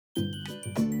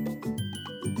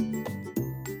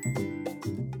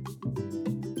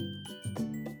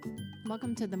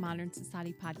Welcome to the Modern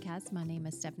Society Podcast. My name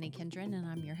is Stephanie Kendron, and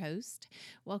I'm your host.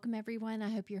 Welcome, everyone. I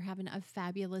hope you're having a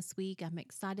fabulous week. I'm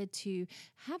excited to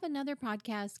have another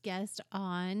podcast guest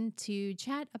on to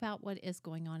chat about what is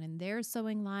going on in their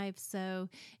sewing life. So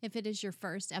if it is your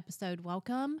first episode,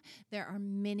 welcome. There are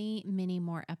many, many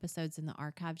more episodes in the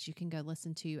archives you can go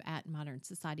listen to at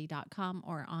modernsociety.com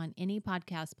or on any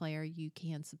podcast player. You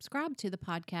can subscribe to the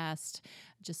podcast.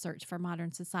 Just search for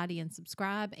Modern Society and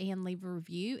subscribe and leave a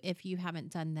review if you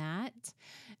haven't done that.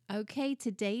 Okay,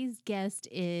 today's guest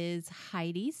is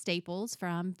Heidi Staples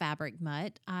from Fabric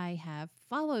Mutt. I have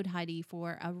followed Heidi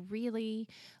for a really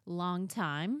long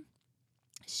time.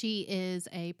 She is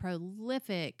a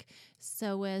prolific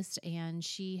sewist, and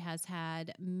she has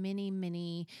had many,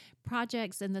 many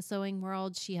projects in the sewing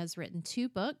world. She has written 2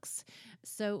 books,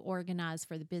 Sew Organized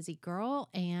for the Busy Girl,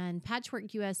 and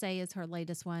Patchwork USA is her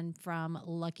latest one from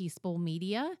Lucky Spool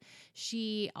Media.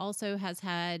 She also has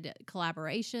had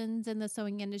collaborations in the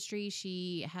sewing industry.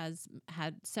 She has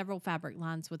had several fabric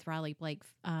lines with Riley Blake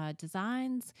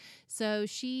Designs. So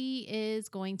she is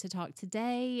going to talk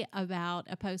today about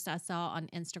a post I saw on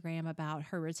Instagram about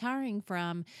her retiring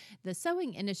from the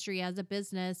sewing industry as a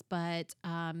business, but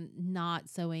not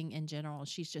sewing in general.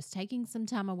 She's just taking some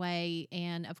time away.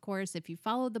 And of course, if you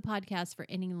followed the podcast for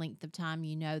any length of time,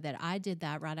 you know that I did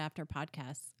that right after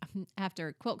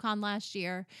after QuiltCon last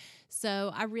year.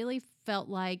 So I really felt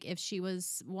like if she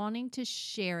was wanting to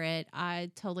share it,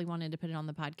 I totally wanted to put it on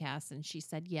the podcast, and she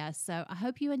said yes. So I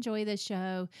hope you enjoy this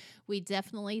show. We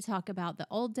definitely talk about the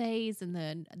old days and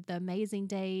the amazing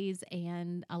days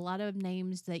and a lot of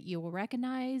names that you will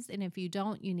recognize. And if you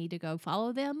don't, you need to go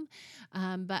follow them.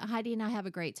 But Heidi and I have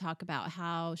a great talk about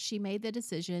how she made the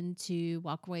decision to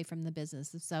walk away from the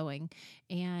business of sewing,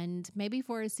 and maybe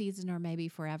for a season or maybe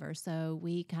forever. So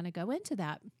we kind of go into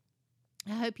that.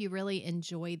 I hope you really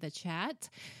enjoy the chat.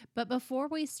 But before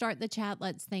we start the chat,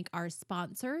 let's thank our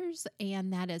sponsors,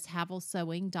 and that is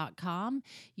HavelSewing.com.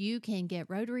 You can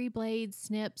get rotary blades,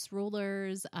 snips,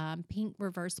 rulers, pink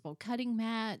reversible cutting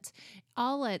mat,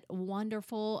 all at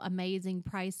wonderful, amazing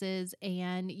prices.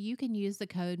 And you can use the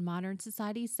code Modern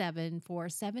Society 7 for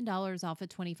 $7 off a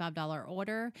 $25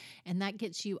 order. And that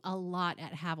gets you a lot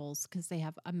at Havel's because they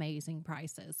have amazing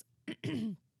prices.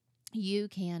 You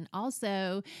can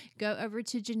also go over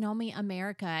to Genome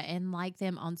America and like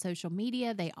them on social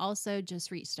media. They also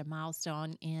just reached a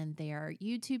milestone in their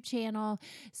YouTube channel.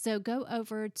 So go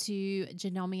over to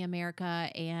Genome America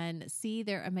and see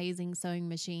their amazing sewing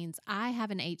machines. I have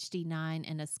an HD9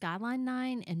 and a Skyline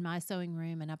 9 in my sewing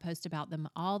room, and I post about them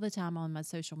all the time on my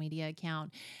social media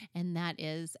account, and that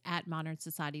is at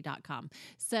modernsociety.com.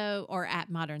 So, or at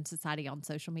Modern Society on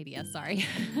social media, sorry.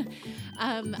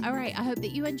 All right, I hope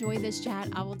that you enjoy this chat.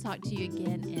 I will talk to you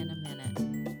again in a minute.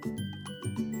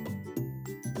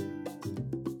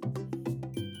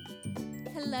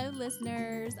 Hello,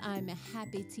 listeners. I'm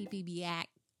happy to be back.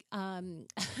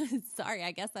 Sorry,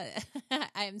 I guess I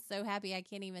am so happy I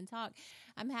can't even talk.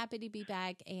 I'm happy to be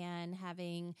back and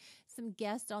having some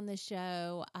guests on the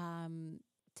show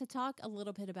to talk a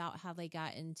little bit about how they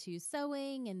got into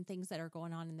sewing and things that are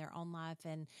going on in their own life.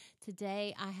 And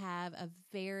today I have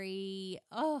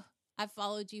I've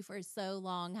followed you for so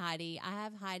long, Heidi. I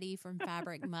have Heidi from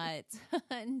Fabric Mutt.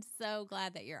 I'm so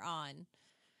glad that you're on.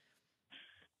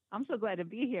 I'm so glad to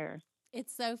be here.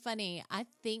 It's so funny. I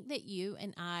think that you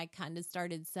and I kind of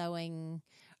started sewing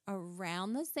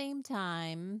around the same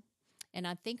time, and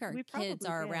I think our kids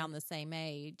are around the same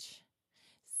age.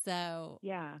 So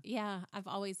yeah, I've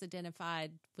always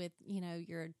identified with,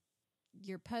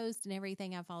 your post and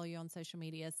everything. I follow you on social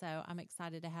media, so I'm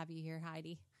excited to have you here,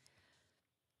 Heidi.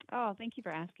 Oh, thank you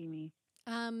for asking me.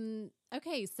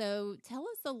 Okay, so tell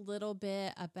us a little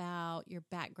bit about your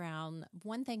background.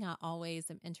 One thing I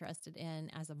always am interested in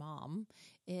as a mom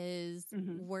is,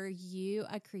 were you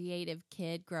a creative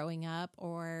kid growing up,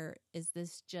 or is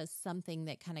this just something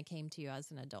that kind of came to you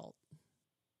as an adult?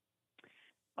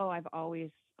 Oh, I've always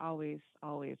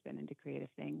been into creative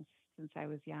things since I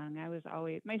was young.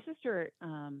 My sister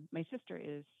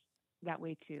is that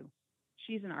way too.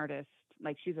 She's an artist,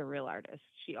 like she's a real artist.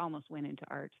 She almost went into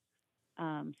art.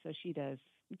 So she does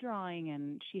drawing,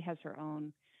 and she has her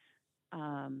own,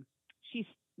 she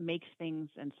makes things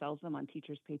and sells them on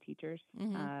Teachers Pay Teachers.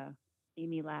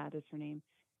 Amy Ladd is her name.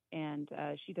 And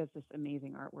she does this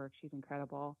amazing artwork. She's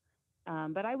incredible.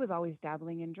 But I was always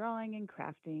dabbling in drawing and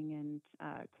crafting and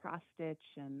cross stitch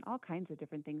and all kinds of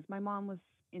different things. My mom was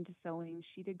into sewing.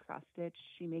 She did cross stitch.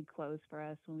 She made clothes for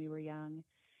us when we were young.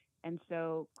 And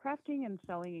so crafting and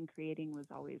sewing and creating was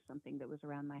always something that was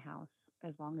around my house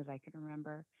as long as I can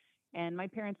remember. And my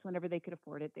parents, whenever they could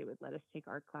afford it, they would let us take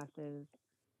art classes.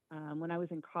 When I was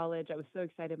in college, I was so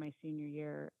excited my senior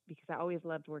year because I always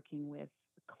loved working with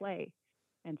clay.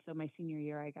 And so my senior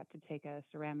year, I got to take a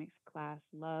ceramics class,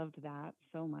 loved that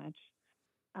so much.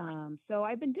 So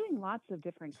I've been doing lots of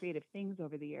different creative things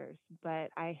over the years, but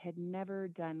I had never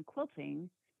done quilting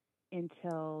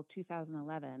until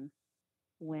 2011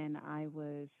 when I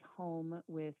was home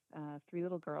with three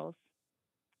little girls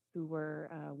who were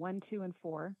 1, 2, and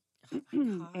 4. Oh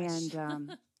my gosh.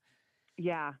 And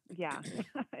yeah, yeah,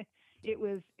 it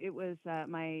was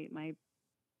my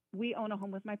we own a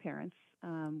home with my parents.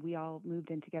 We all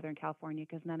moved in together in California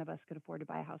because none of us could afford to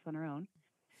buy a house on our own.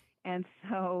 And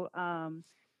so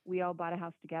we all bought a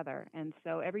house together. And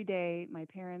so every day my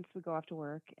parents would go off to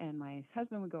work and my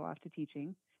husband would go off to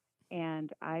teaching.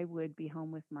 And I would be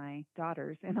home with my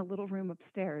daughters in a little room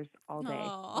upstairs all day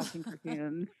Oh. watching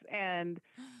cartoons and,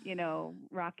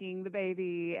 rocking the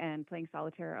baby and playing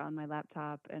solitaire on my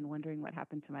laptop and wondering what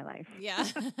happened to my life. Yeah.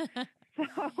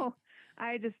 So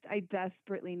I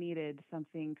desperately needed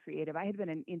something creative. I had been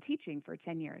in teaching for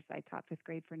 10 years. I taught fifth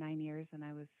grade for 9 years, and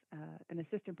I was an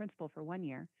assistant principal for 1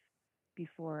 year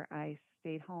before I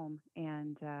stayed home.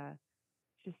 And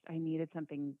just I needed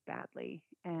something badly,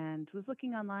 and was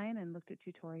looking online and looked at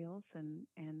tutorials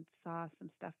and saw some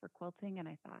stuff for quilting. And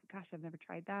I thought, gosh, I've never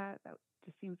tried that. That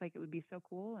just seems like it would be so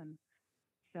cool. And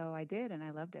so I did, and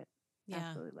I loved it. Yeah.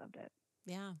 Absolutely loved it.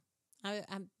 Yeah.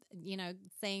 I'm,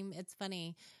 same. It's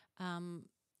funny. Um,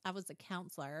 I was a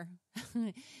counselor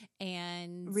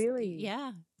and Really?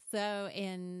 yeah. So,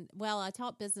 I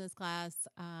taught business class,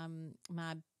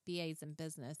 my BA's in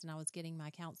business, and I was getting my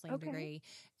counseling Okay. degree.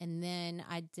 And then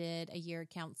I did a year of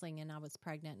counseling and I was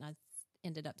pregnant and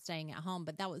ended up staying at home.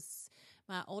 But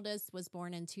my oldest was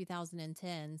born in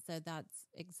 2010. So that's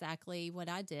exactly what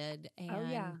I did. Oh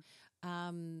yeah. And,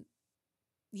 um,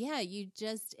 yeah,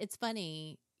 it's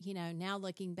funny, now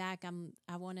looking back,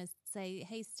 I want to say,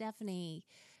 hey, Stephanie,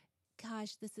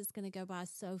 gosh, this is going to go by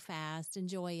so fast.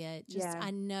 Enjoy it. Just, Yes. I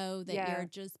know that you're Yes.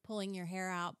 just pulling your hair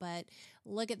out, but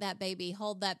look at that baby,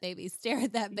 hold that baby, stare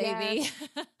at that Yes.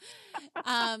 baby.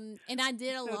 And I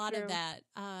did a So lot of true. that.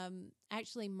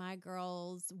 Actually, my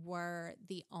girls were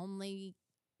the only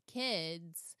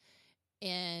kids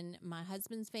in my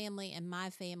husband's family and my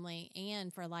family,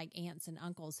 and for like aunts and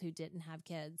uncles who didn't have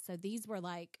kids. So these were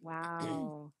like,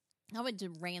 Wow. I would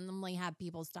just randomly have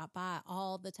people stop by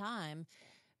all the time.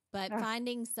 But Ah,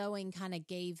 finding sewing kind of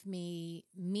gave me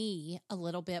a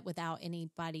little bit without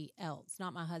anybody else,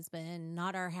 not my husband,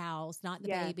 not our house, not the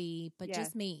yes. baby, but Yes.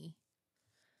 just me.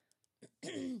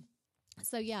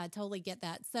 So yeah, I totally get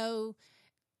that. So,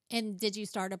 and did you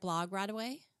start a blog right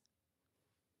away?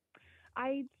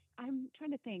 I I'm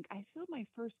trying to think. I feel my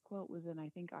first quote was in I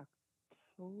think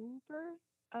October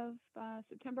of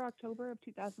September October of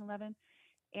 2011,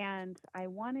 and I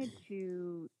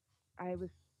was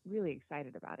really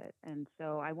excited about it, and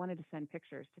so I wanted to send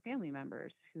pictures to family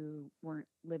members who weren't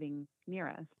living near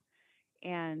us.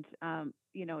 And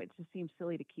it just seems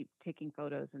silly to keep taking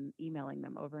photos and emailing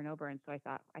them over and over. And so I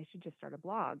thought I should just start a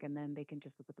blog, and then they can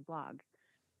just look at the blog.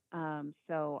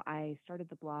 So I started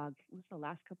the blog. It was the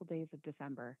last couple days of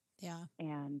December, Yeah.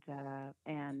 and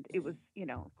it was,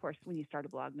 of course, when you start a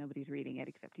blog, nobody's reading it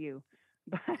except you.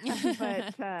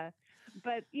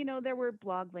 But there were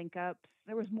blog link ups.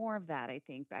 There was more of that, I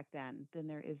think, back then than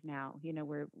there is now.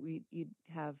 Where you'd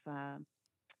have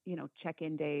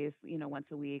check-in days, once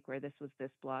a week, where this was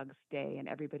this blog's day, and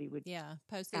everybody would Yeah.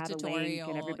 Post a add a link, and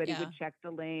tutorial. everybody Yeah. would check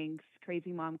the links,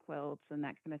 crazy mom quilts and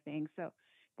that kind of thing. So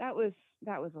that was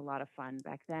a lot of fun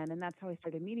back then, and that's how I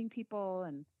started meeting people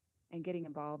and getting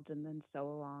involved. And then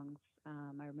sew-alongs.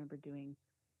 I remember doing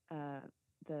uh,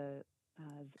 the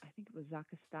I think it was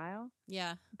Zaka Style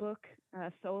Yeah. book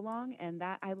sew-along, and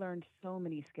that I learned so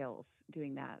many skills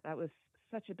doing that. That was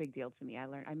such a big deal to me.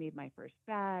 I made my first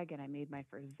bag, and I made my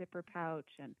first zipper pouch,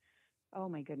 and oh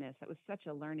my goodness, that was such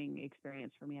a learning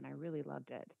experience for me, and I really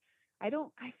loved it. I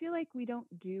feel like we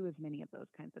don't do as many of those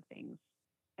kinds of things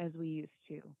as we used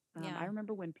to. I Yeah.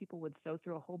 remember when people would sew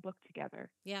through a whole book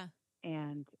together, Yeah.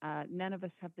 and none of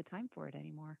us have the time for it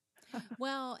anymore.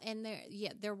 Well, and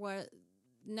there was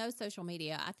no social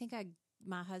media. I think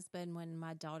my husband, when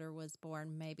my daughter was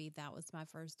born, maybe that was my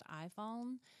first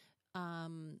iPhone.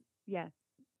 Um, Yes.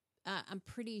 I'm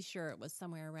pretty sure it was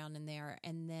somewhere around in there.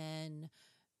 And then,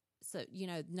 so,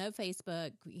 no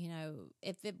Facebook,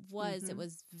 if it Hmm.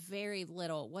 was very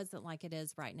little. It wasn't like it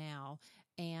is right now.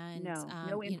 And, No,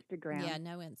 no yeah, Instagram.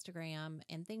 no Instagram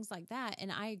and things like that.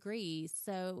 And I agree.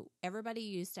 So everybody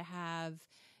used to have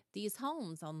these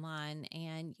homes online,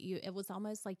 and it was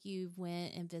almost like you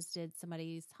went and visited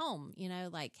somebody's home,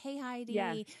 like, hey, Yes.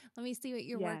 Heidi, let me see what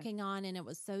you're Yes. working on. And it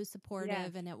was so Yes.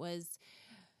 supportive, and it was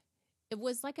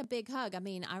like a big hug. I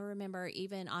mean, I remember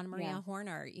even Anna Yes. Maria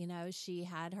Horner, she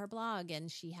had her blog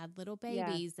and she had little Yes.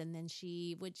 babies, and then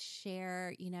she would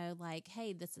share, like,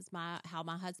 hey, this is how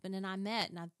my husband and I met.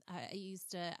 And I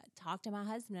used to talk to my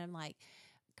husband, and I'm like,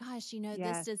 gosh, this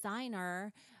Yes.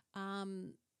 designer,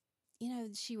 um,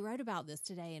 she wrote about this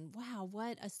today, and wow,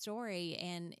 what a story.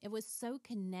 And it was so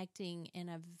connecting in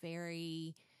a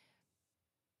very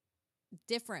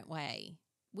different way.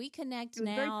 We connect It was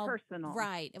very now, personal.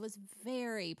 right? It was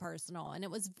very personal, and it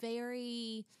was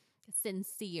very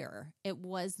sincere. It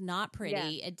was not Yes.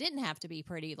 pretty. It didn't have to be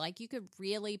pretty. Like, you could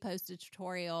really post a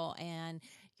tutorial, and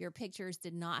your pictures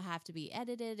did not have to be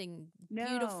edited and No.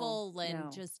 beautiful and No.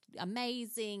 just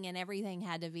amazing, and everything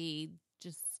had to be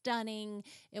just stunning.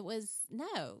 It was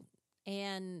no.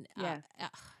 And Yes.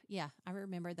 yeah, I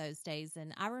remember those days,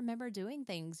 and I remember doing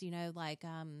things, like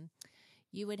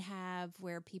you would have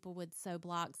where people would sew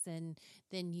blocks, and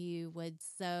then you would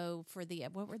sew for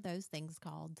what were those things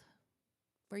called?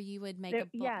 Where you would make a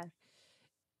block. Yes.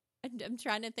 I'm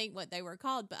trying to think what they were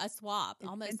called, but a swap, It's been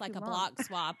almost too like a long. block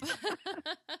swap.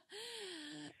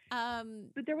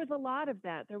 But there was a lot of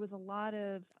that. There was a lot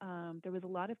of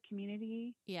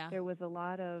community. Yeah. There was a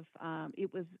lot of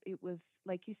it was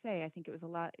like you say, I think it was a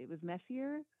lot, it was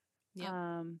messier. Yep.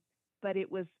 Um but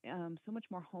it was so much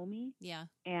more homey, Yeah.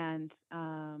 and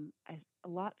a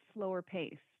lot slower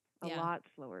paced. A Yeah. lot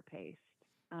slower paced.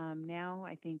 Now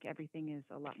I think everything is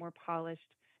a lot more polished.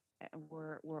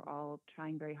 We're all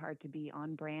trying very hard to be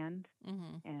on brand,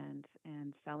 Mm-hmm.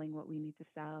 and selling what we need to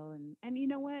sell, and you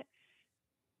know what,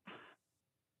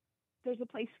 there's a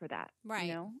place for that. Right.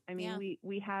 I mean, Yeah.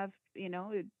 we have,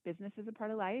 business is a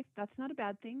part of life. That's not a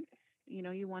bad thing.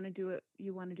 You want to do it,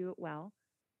 well.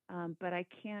 But I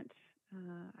can't,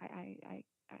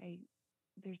 I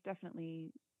there's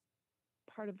definitely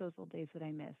part of those old days that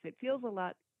I miss. It feels a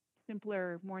lot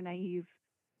simpler, more naive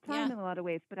Yeah. time in a lot of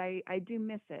ways, but I do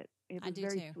miss it. It I was do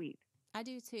very too. sweet. I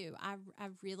do too. I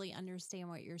really understand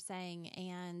what you're saying.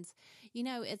 And,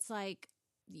 it's like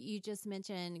you just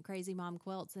mentioned Crazy Mom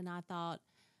Quilts, and I thought,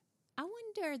 I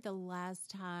wonder the last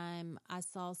time I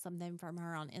saw something from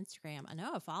her on Instagram. I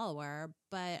know I follow her,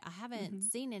 but I haven't Hmm.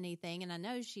 seen anything. And I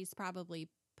know she's probably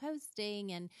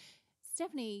posting. And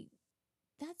Stephanie,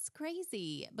 that's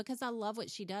crazy, because I love what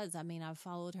she does. I mean, I've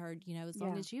followed her, as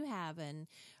long Yeah. as you have. And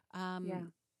Yeah.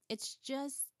 it's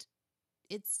just,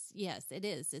 yes, it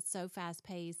is. It's so fast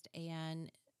paced,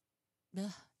 and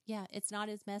ugh, yeah, it's not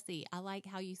as messy. I like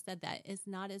how you said that. It's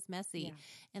not as messy, Yeah.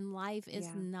 and life is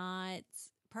Yeah. not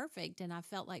perfect. And I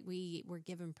felt like we were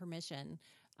given permission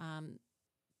um,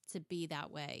 to be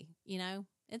that way.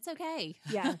 It's okay.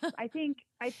 Yes. I think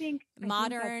that's a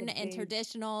Modern and big.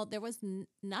 traditional, there was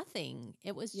nothing.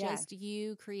 It was Yes. just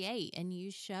you create and you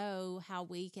show how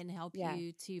we can help Yes.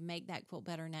 you to make that quilt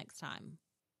better next time.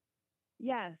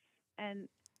 Yes. And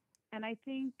I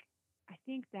think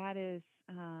that is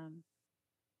um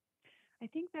I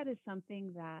think that is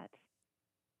something that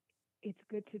it's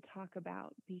good to talk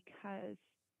about, because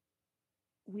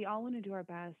we all want to do our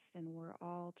best, and we're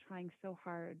all trying so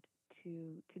hard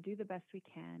to do the best we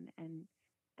can, and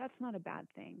that's not a bad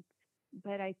thing.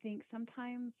 But I think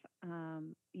sometimes,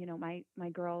 my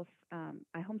girls,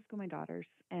 I homeschool my daughters,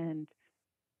 and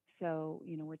so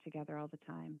we're together all the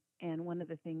time. And one of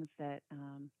the things that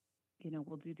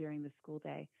we'll do during the school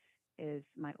day is,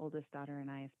 my oldest daughter and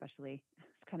I, especially,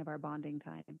 it's kind of our bonding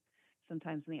time.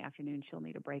 Sometimes in the afternoon she'll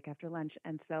need a break after lunch,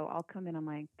 and so I'll come in on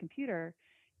my computer,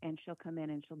 and she'll come in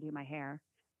and she'll do my hair,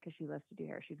 because she loves to do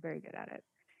hair. She's very good at it.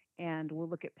 And we'll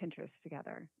look at Pinterest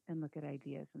together and look at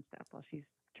ideas and stuff while she's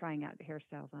trying out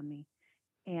hairstyles on me.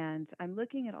 And I'm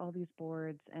looking at all these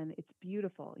boards, and it's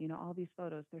beautiful. All these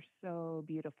photos, they're so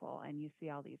beautiful. And you see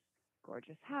all these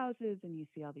gorgeous houses, and you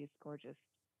see all these gorgeous,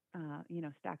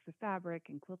 stacks of fabric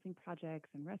and quilting projects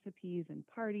and recipes and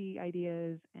party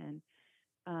ideas, and,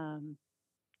 um,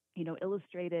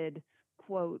 illustrated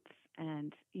quotes,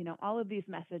 and, all of these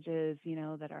messages,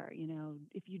 that are,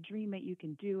 if you dream it, you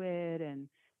can do it. And,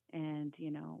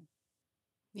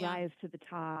 Yeah. rise to the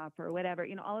top, or whatever,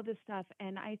 all of this stuff.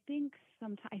 And I think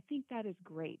that is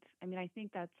great. I mean, I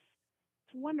think it's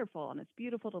wonderful, and it's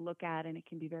beautiful to look at, and it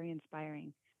can be very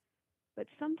inspiring. But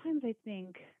sometimes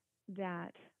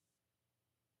that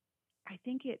I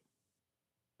think it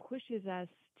pushes us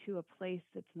to a place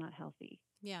that's not healthy.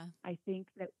 Yeah. I think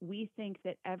that we think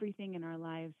that everything in our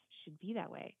lives should be that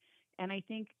way. And I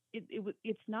think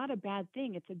it's not a bad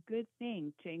thing. It's a good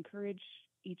thing to encourage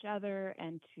each other,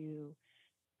 and to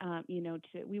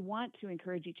we want to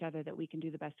encourage each other that we can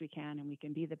do the best we can and we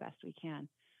can be the best we can.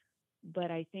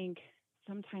 But I think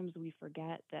sometimes we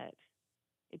forget that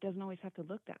it doesn't always have to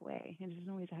look that way. And it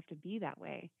doesn't always have to be that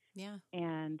way. Yeah.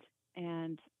 And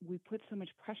we put so much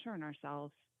pressure on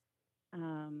ourselves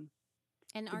And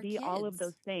to our be all of kids.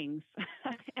 those things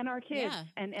and our kids Yeah.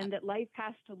 and that life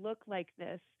has to look like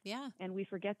this. Yeah. And we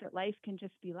forget that life can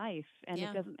just be life and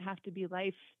Yeah. it doesn't have to be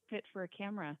life fit for a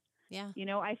camera. Yeah.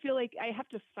 I feel like I have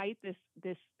to fight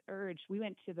this urge. We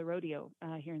went to the rodeo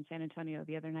here in San Antonio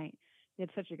the other night. We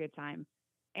had such a good time.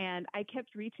 And I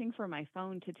kept reaching for my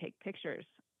phone to take pictures.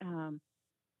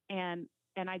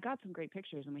 And I got some great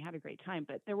pictures and we had a great time.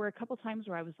 But there were a couple times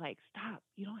where I was like, stop,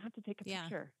 you don't have to take a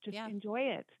picture. Just enjoy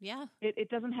it. Yeah. It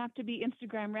doesn't have to be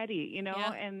Instagram ready,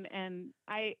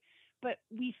 Yeah. but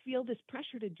we feel this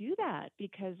pressure to do that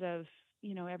because of,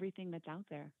 everything that's out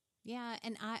there. Yeah.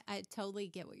 And I totally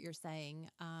get what you're saying.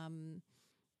 And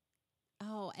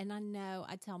I know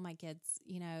I tell my kids,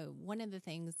 one of the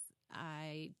things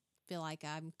I feel like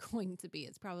I'm going to be,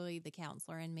 it's probably the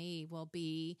counselor in me, will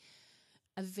be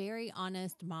a very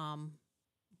honest mom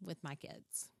with my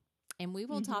kids. And we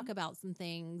will talk about some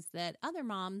things that other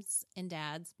moms and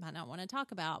dads might not want to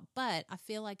talk about. But I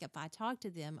feel like if I talk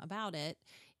to them about it,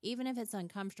 even if it's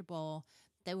uncomfortable,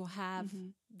 they will have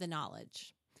the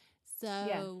knowledge.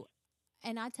 So,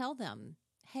 and I tell them,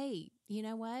 hey, you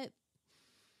know what?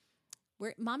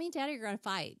 Mommy and daddy are going to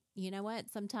fight. You know what?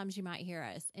 Sometimes you might hear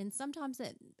us. And sometimes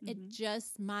it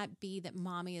just might be that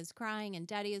mommy is crying and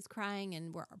daddy is crying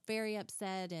and we're very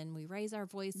upset and we raise our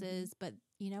voices. But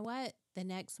you know what? The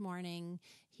next morning,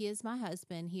 he is my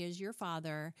husband. He is your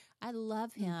father. I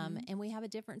love him. And we have a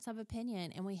difference of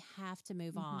opinion and we have to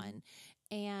move on.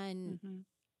 And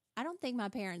I don't think my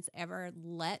parents ever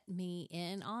let me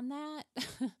in on that.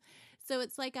 So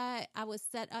it's like I was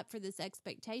set up for this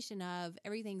expectation of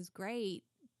everything's great,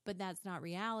 but that's not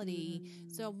reality.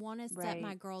 So I want to set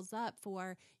my girls up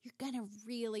for, you're going to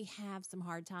really have some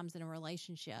hard times in a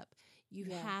relationship. You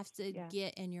have to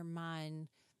get in your mind.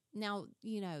 Now,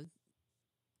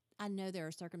 I know there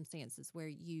are circumstances where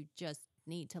you just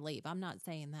need to leave. I'm not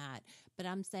saying that, but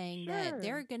I'm saying that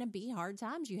there are going to be hard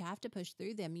times. You have to push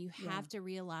through them. You have to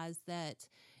realize that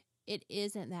it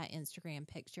isn't that Instagram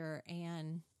picture.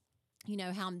 And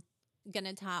how I'm going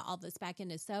to tie all this back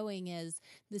into sewing is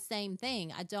the same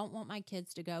thing. I don't want my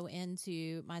kids to go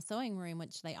into my sewing room,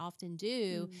 which they often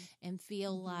do, and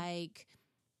feel like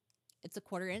it's a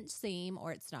 1/4 inch seam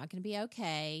or it's not going to be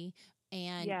okay.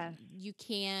 And you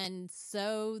can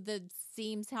sew the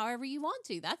seams however you want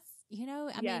to. That's,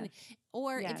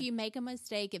 if you make a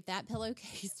mistake, if that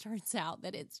pillowcase turns out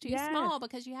that it's too small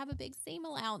because you have a big seam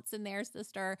allowance in there,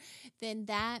 sister, then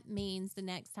that means the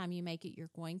next time you make it, you're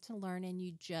going to learn and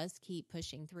you just keep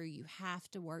pushing through. You have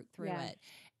to work through it.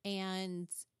 And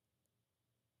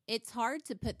it's hard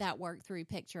to put that work through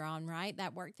picture on, right?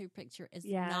 That work through picture is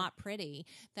not pretty.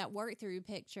 That work through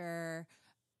picture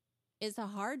is a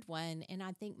hard one. And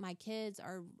I think my kids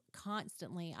are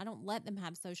constantly, I don't let them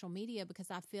have social media because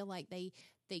I feel like they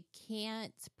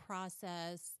can't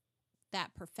process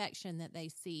that perfection that they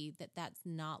see, that's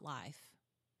not life.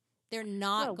 They're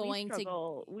not going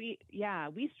to. We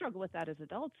struggle with that as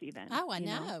adults even. Oh, I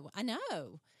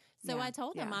know. So I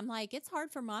told them, yeah. I'm like, it's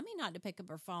hard for mommy not to pick up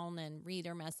her phone and read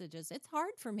her messages. It's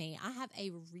hard for me. I have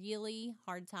a really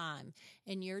hard time.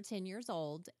 And you're 10 years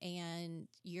old and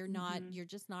you're not, you're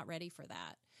just not ready for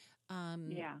that.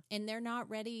 And they're not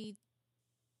ready.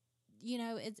 You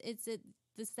know, it's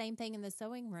the same thing in the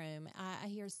sewing room. I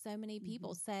hear so many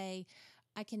people say,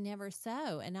 I can never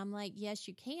sew. And I'm like, yes,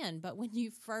 you can. But when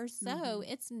you first sew,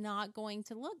 it's not going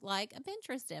to look like a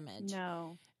Pinterest image.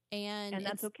 No. And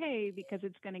that's okay because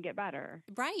it's going to get better.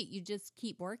 Right. You just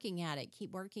keep working at it.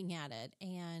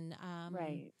 And,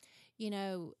 you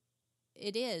know,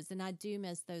 it is. And I do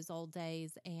miss those old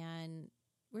days. And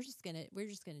we're just going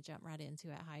to jump right into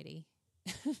it, Heidi.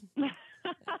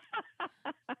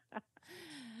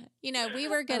 You know, we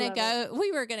were going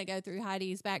to go through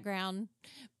Heidi's background,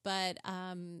 but,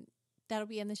 that'll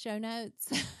be in the show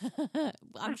notes.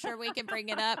 I'm sure we can bring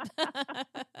it up.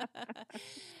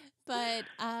 But,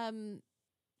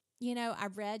 you know, I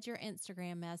read your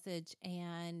Instagram message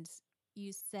and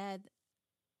you said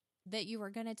that you were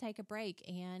going to take a break.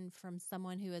 And from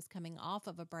someone who is coming off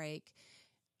of a break,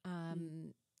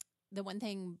 the one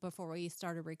thing before we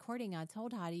started recording, I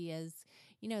told Heidi is,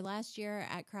 you know, last year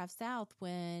at Craft South,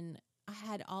 when I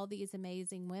had all these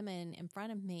amazing women in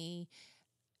front of me,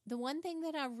 the one thing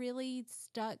that I really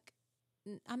stuck,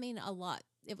 I mean, a lot,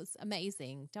 it was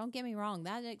amazing. Don't get me wrong.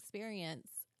 That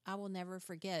experience, I will never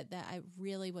forget that. It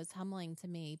really was humbling to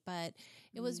me, but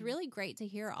it was Mm, really great to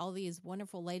hear all these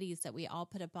wonderful ladies that we all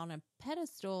put up on a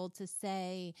pedestal to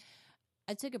say,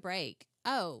 I took a break.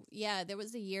 Oh, yeah, there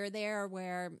was a year there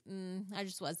where I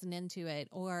just wasn't into it,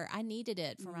 or I needed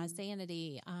it for my mm,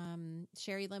 sanity.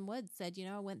 Sherry Lynn Woods said,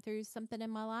 I went through something in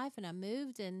my life and I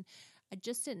moved and I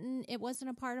just didn't, it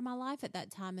wasn't a part of my life at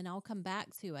that time, and I'll come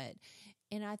back to it.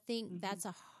 And I think hmm. that's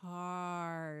a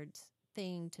hard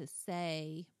thing to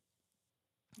say.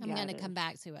 I'm Yeah, going it to is. come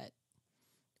back to it.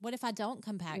 What if I don't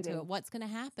come back It to is. it? What's going to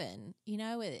happen?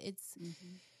 It's, Hmm.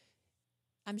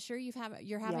 I'm sure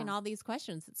you're having Yeah. all these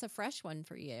questions. It's a fresh one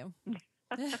for you.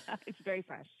 It's very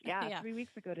fresh. Yeah, Yeah. 3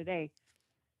 weeks ago today.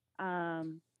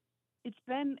 Um, it's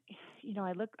been,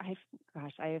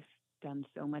 I have done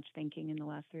so much thinking in the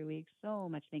last 3 weeks. So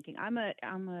much thinking. I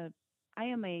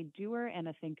am a doer and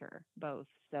a thinker both.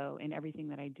 So in everything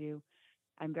that I do,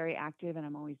 I'm very active and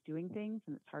I'm always doing things,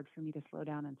 and it's hard for me to slow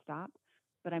down and stop.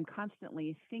 But I'm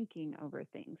constantly thinking over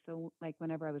things. So, like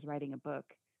whenever I was writing a book,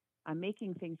 I'm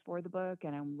making things for the book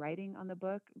and I'm writing on the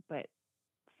book, but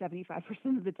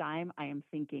 75% of the time I am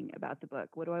thinking about the book.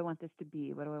 What do I want this to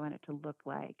be? What do I want it to look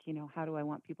like? How do I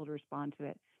want people to respond to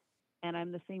it? And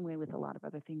I'm the same way with a lot of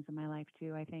other things in my life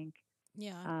too, I think.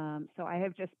 Yeah. So I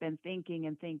have just been thinking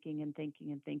and thinking and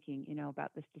thinking and thinking,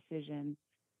 about this decision.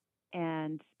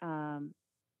 And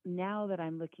now that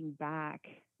I'm looking back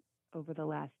over the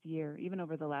last year, even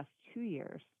over the last 2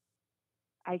 years,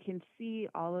 I can see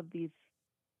all of these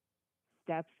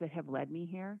steps that have led me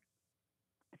here,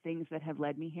 things that have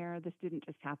led me here. This didn't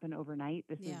just happen overnight.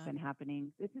 Yeah.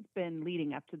 This has been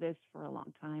leading up to this for a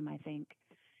long time, I think.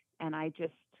 And I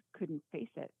just couldn't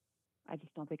face it. I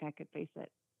just don't think I could face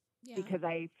it Yeah.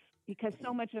 because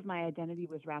so much of my identity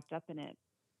was wrapped up in it.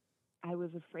 I was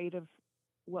afraid of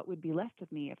what would be left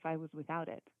of me if I was without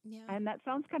it. Yeah. And that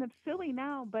sounds kind of silly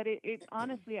now, but it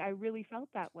honestly, I really felt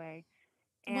that way.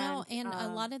 Well, And and a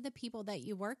lot of the people that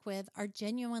you work with are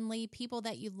genuinely people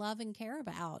that you love and care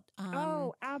about.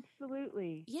 oh,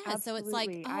 absolutely. Yeah. So it's like,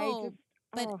 Absolutely. I just,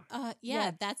 but oh, yeah,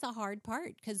 yes, that's a hard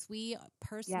part because we yes,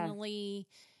 personally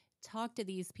talk to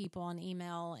these people on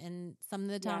email and some of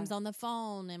the yes, times on the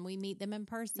phone, and we meet them in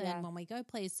person yes, when we go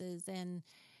places. And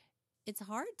it's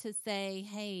hard to say,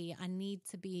 hey, I need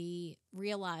to be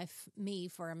real life me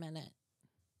for a minute.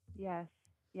 yes,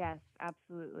 yes,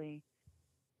 absolutely.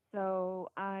 So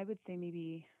I would say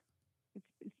maybe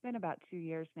it's been about 2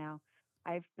 years now.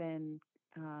 I've been,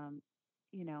 um,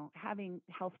 having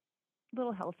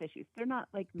little health issues. They're not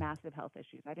like massive health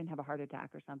issues. I didn't have a heart attack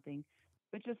or something,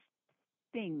 but just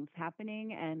things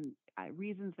happening and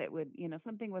reasons that would,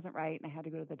 something wasn't right, and I had to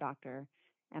go to the doctor.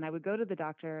 And I would go to the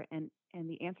doctor, and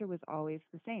the answer was always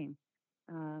the same.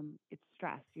 It's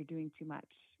stress. You're doing too much.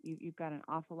 You've got an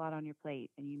awful lot on your plate,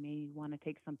 and you may want to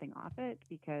take something off it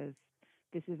because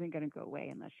this isn't going to go away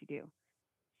unless you do.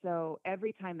 So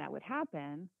every time that would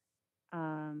happen,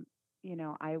 um,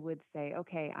 I would say,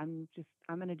 okay, I'm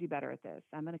going to do better at this.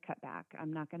 I'm going to cut back.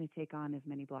 I'm not going to take on as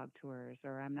many blog tours,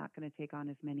 or I'm not going to take on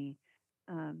as many,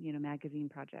 magazine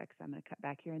projects. I'm going to cut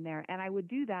back here and there. And I would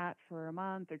do that for a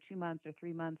month or 2 months or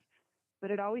 3 months,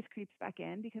 but it always creeps back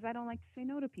in because I don't like to say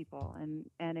no to people.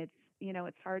 And it's,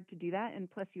 it's hard to do that. And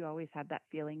plus you always have that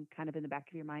feeling kind of in the back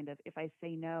of your mind of, if I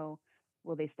say no,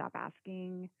 will they stop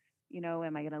asking?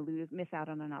 Am I going to miss out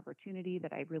on an opportunity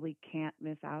that I really can't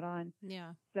miss out on?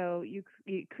 Yeah. So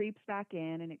it creeps back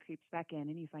in and it creeps back in,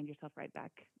 and you find yourself right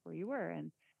back where you were.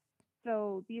 And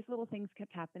so these little things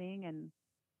kept happening, and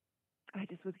I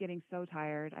just was getting so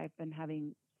tired. I've been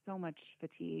having so much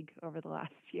fatigue over the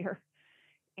last year.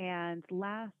 And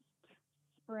last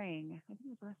spring, I think it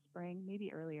was last spring,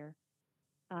 maybe earlier,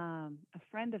 a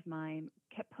friend of mine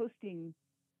kept posting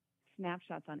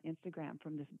snapshots on Instagram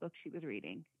from this book she was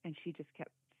reading, and she just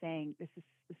kept saying, "This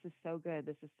is so good.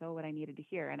 This is so what I needed to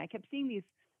hear." And I kept seeing these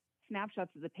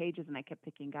snapshots of the pages, and I kept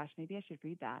thinking, "Gosh, maybe I should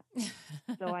read that."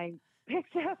 So I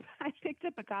picked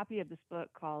up a copy of this book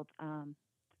called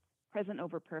 "Present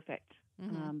Over Perfect"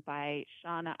 Hmm. by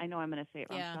Shauna. I know I'm going to say it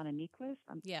wrong. Yeah. Shauna Nyquist.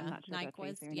 I'm Yeah. not sure if that's how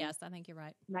you Nyquist. say her name. Yes, I think you're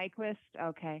right. Nyquist.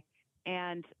 Okay.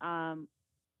 And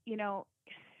you know,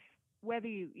 whether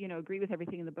you agree with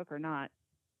everything in the book or not,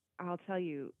 I'll tell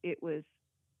you, it was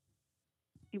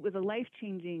a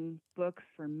life-changing book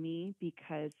for me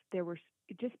because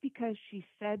just because she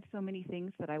said so many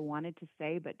things that I wanted to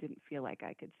say but didn't feel like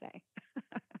I could say.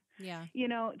 Yeah.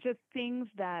 Just things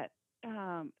that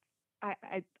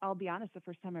I'll be honest, the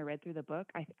first time I read through the book,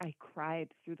 I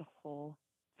cried through the whole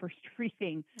first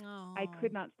reading. I Oh.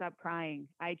 could not stop crying.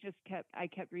 I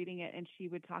kept reading it, and she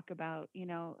would talk about,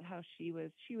 how she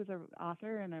was an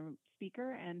author and a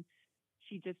speaker, and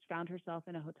she just found herself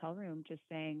in a hotel room just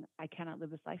saying, I cannot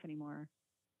live this life anymore.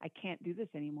 I can't do this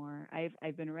anymore.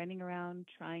 I've been running around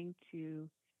trying to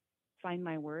find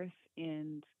my worth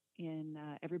in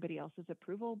everybody else's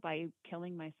approval by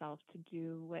killing myself to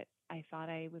do what I thought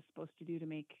I was supposed to do to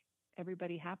make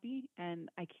everybody happy, and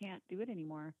I can't do it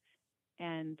anymore.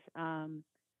 And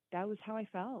that was how I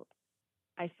felt.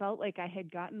 I felt like I had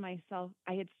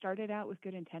started out with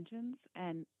good intentions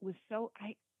and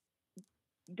I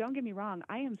don't get me wrong,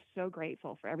 I am so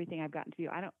grateful for everything I've gotten to do.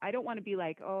 I don't want to be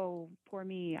like, oh, poor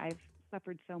me, I've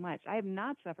suffered so much. I have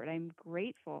not suffered. I'm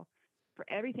grateful for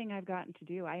everything I've gotten to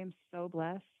do. I am so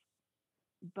blessed,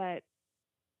 but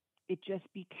it just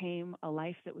became a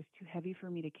life that was too heavy for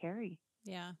me to carry.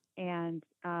 Yeah. And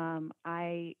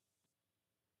I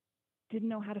didn't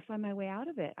know how to find my way out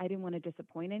of it. I didn't want to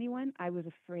disappoint anyone. I was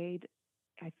afraid.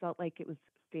 I felt like it was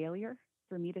failure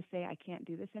for me to say, I can't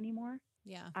do this anymore.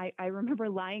 Yeah. I remember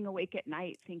lying awake at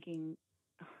night thinking,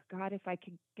 oh, God, if I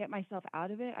could get myself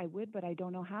out of it, I would, but I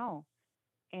don't know how.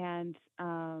 And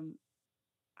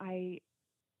I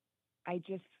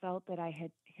just felt that I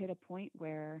had hit a point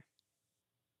where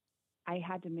I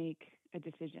had to make a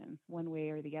decision one way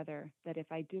or the other, that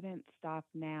if I didn't stop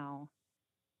now,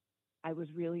 I was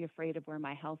really afraid of where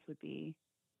my health would be.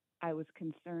 I was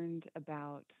concerned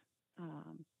about,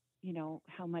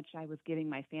 how much I was giving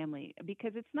my family,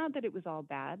 because it's not that it was all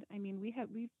bad. I mean,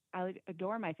 I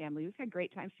adore my family. We've had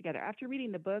great times together. After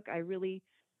reading the book,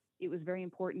 it was very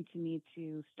important to me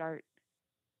to start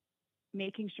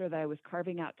making sure that I was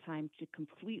carving out time to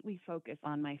completely focus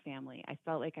on my family. I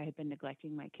felt like I had been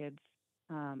neglecting my kids.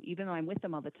 Even though I'm with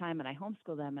them all the time and I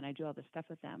homeschool them and I do all this stuff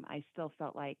with them, I still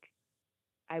felt like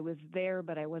I was there,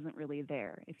 but I wasn't really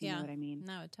there, if you know what I mean.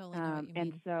 No, I totally know what you mean.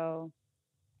 And so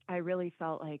I really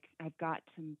felt like I've got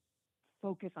to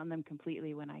focus on them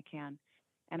completely when I can.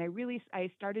 And I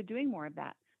started doing more of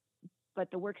that,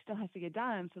 but the work still has to get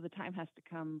done. So the time has to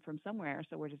come from somewhere.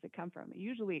 So where does it come from?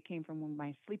 Usually it came from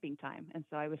my sleeping time. And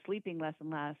so I was sleeping less and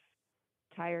less,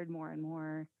 tired more and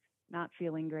more, not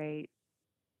feeling great.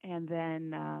 And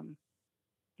then,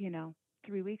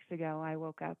 3 weeks ago, I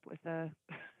woke up with a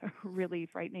really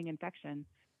frightening infection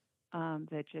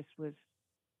that just was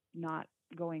not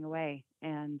going away.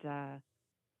 And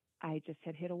I just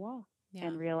had hit a wall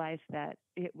and realized that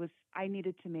I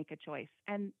needed to make a choice.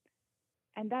 And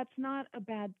that's not a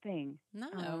bad thing.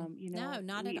 No, no,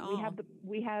 not at all.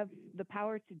 We have the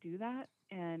power to do that.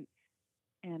 And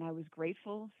I was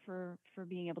grateful for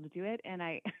being able to do it. And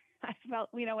I felt,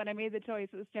 when I made the choice,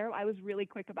 it was terrible. I was really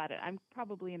quick about it. I'm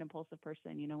probably an impulsive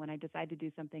person. When I decide to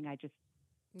do something, I just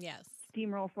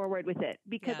steamroll forward with it.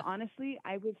 Because honestly,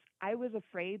 I was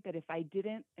afraid that if I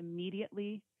didn't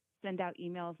immediately send out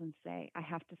emails and say, I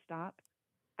have to stop,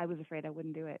 I was afraid I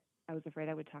wouldn't do it. I was afraid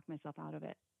I would talk myself out of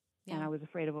it. Yeah. And I was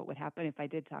afraid of what would happen if I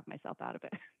did talk myself out of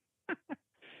it.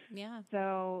 Yeah.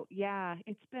 So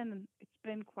it's been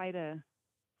quite a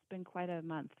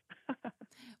month.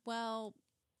 Well,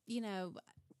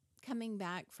 coming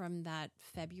back from that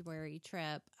February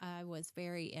trip, I was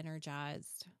very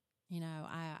energized.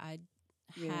 I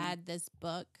had this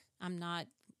book. I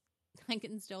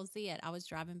can still see it. I was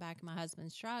driving back in my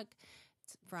husband's truck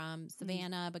from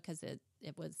Savannah because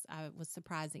I was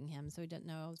surprising him. So he didn't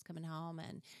know I was coming home,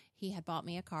 and he had bought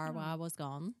me a car while I was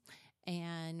gone.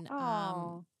 And,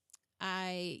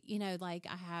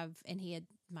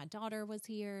 my daughter was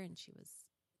here, and she was,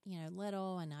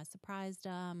 little, and I surprised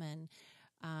him, and,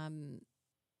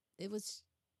 it was,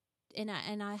 and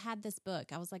I had this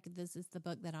book. I was like, this is the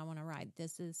book that I want to write.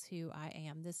 This is who I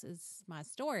am. This is my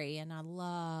story. And I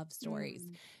love stories.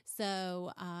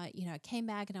 So, I came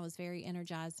back and I was very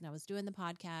energized, and I was doing the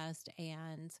podcast,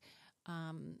 and,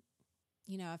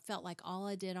 I felt like all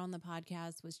I did on the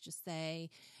podcast was just say,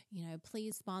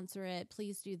 please sponsor it.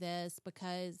 Please do this,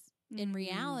 because in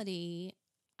reality,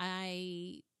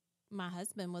 my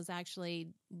husband was actually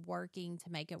working to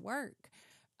make it work.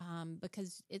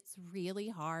 Because it's really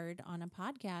hard on a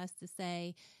podcast to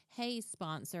say, hey,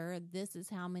 sponsor, this is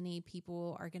how many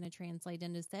people are going to translate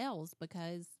into sales,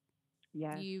 because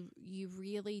you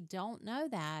really don't know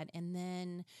that. And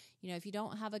then, if you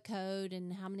don't have a code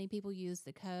and how many people use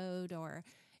the code, or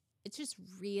it's just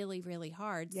really, really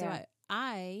hard. Yeah. So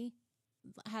I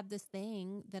have this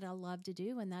thing that I love to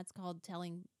do, and that's called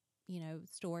telling,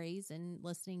 stories and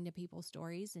listening to people's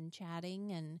stories and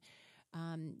chatting and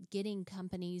getting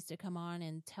companies to come on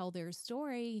and tell their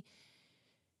story.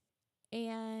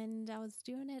 And I was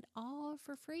doing it all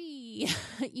for free.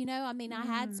 I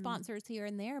had sponsors here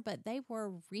and there, but they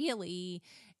were really,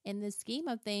 in the scheme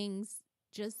of things,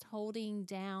 just holding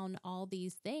down all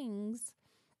these things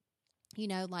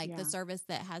like the Yeah. service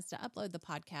that has to upload the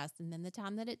podcast and then the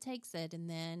time that it takes it. And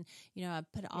then, I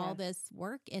put all Yes. this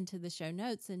work into the show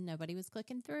notes and nobody was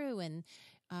clicking through. And,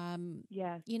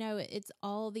 Yes. it's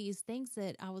all these things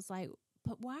that I was like,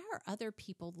 but why are other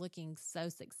people looking so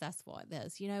successful at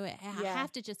this? I Yes.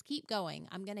 have to just keep going.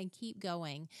 I'm going to keep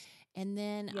going. And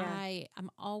then Yes. I'm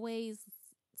always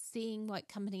seeing what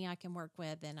company I can work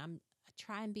with. And I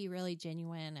try and be really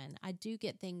genuine. And I do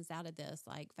get things out of this,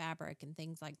 like fabric and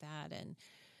things like that. And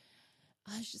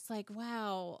I was just like,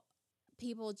 wow,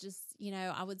 people just,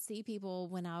 I would see people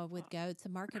when I would go to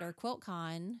market or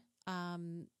QuiltCon,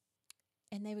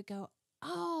 and they would go,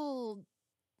 oh,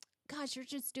 gosh, you're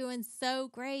just doing so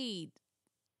great.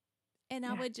 And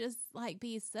I Yes. would just like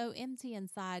be so empty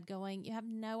inside going, you have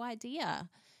no idea.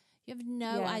 You have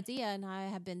no Yes. idea. And I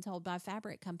have been told by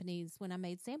fabric companies when I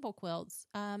made sample quilts,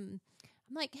 I'm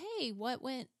like, hey, what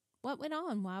went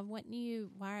on? Why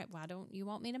don't you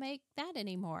want me to make that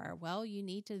anymore? Well, you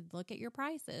need to look at your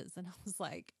prices. And I was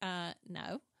like,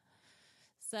 no.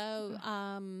 So,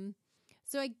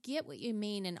 so I get what you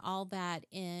mean and all that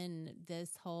in this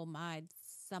whole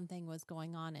something was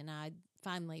going on, and I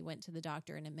finally went to the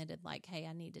doctor and admitted like, hey,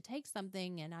 I need to take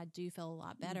something, and I do feel a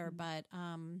lot better. Mm-hmm. But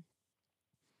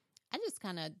I just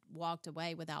kind of walked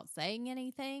away without saying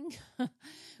anything,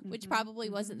 which Mm-hmm. probably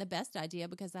Mm-hmm. wasn't the best idea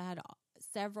because I had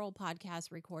several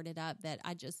podcasts recorded up that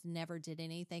I just never did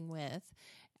anything with.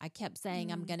 I kept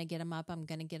saying, I'm going to get them up. I'm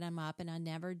going to get them up. And I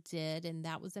never did. And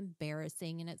that was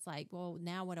embarrassing. And it's like, well,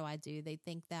 now what do? They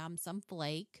think that I'm some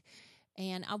flake.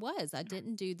 And I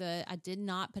did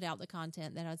not put out the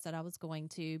content that I said I was going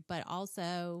to, but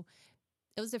also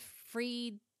it was a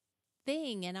free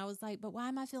thing. And I was like, but why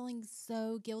am I feeling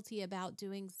so guilty about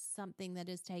doing something that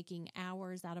is taking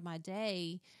hours out of my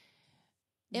day?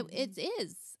 Mm-hmm. It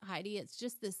is, Heidi. It's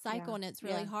just this cycle Yeah. and it's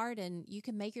really Yeah. hard, and you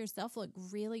can make yourself look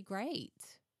really great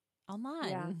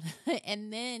Yeah. online.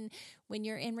 And then when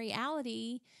you're in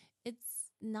reality, it's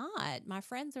not. My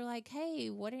friends are like, hey,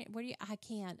 what are you, I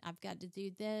can't, I've got to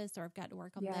do this, or I've got to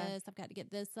work on Yes. this. I've got to get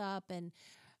this up. And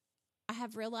I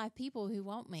have real life people who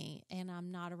want me and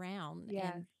I'm not around.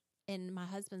 Yes. And my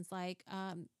husband's like,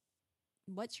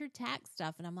 what's your tax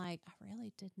stuff? And I'm like, I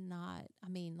really did not. I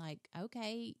mean, like,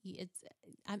 okay,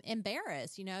 I'm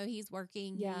embarrassed. He's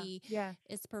working, Yeah. he Yes.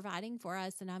 is providing for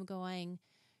us. And I'm going,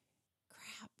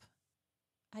 crap.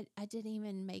 I didn't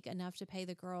even make enough to pay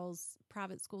the girls'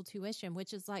 private school tuition,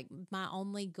 which is like my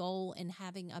only goal in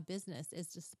having a business is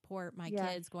to support my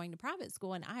Yes. kids going to private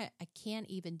school. And I can't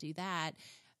even do that.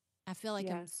 I feel like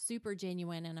I'm Yes. super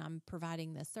genuine and I'm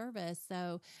providing this service.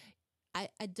 So I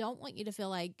don't want you to feel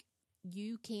like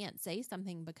you can't say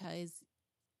something, because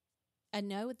I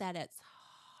know that it's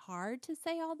hard to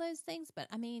say all those things, but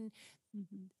I mean,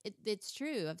 Mm-hmm. it's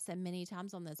true. I've said many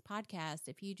times on this podcast,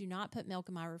 if you do not put milk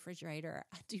in my refrigerator,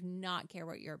 I do not care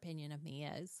what your opinion of me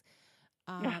is.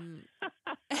 Um,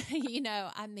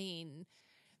 I mean,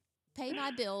 pay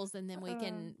my bills and then we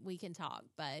can talk.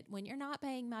 But when you're not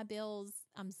paying my bills,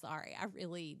 I'm sorry.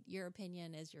 Your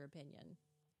opinion is your opinion.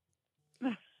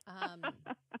 Um,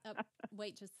 oh,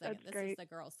 wait just a second. That's This is great. the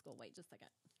girls' school. Wait just a second.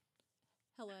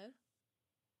 Hello?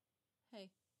 Hey.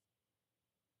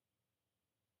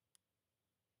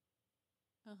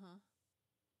 Uh-huh.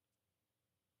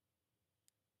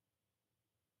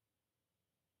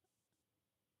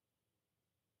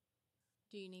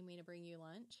 Do you need me to bring you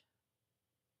lunch?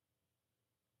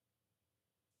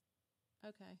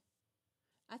 Okay.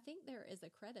 I think there is a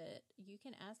credit. You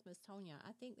can ask Miss Tonya.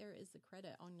 I think there is a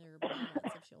credit on your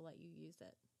balance if she'll let you use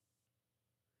it.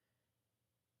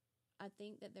 I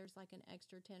think that there's like an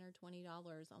extra $10 or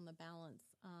 $20 on the balance,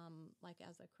 like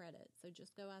as a credit. So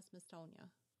just go ask Miss Tonya.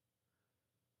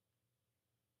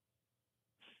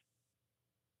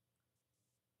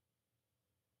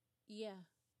 Yeah.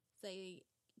 Say,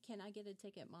 can I get a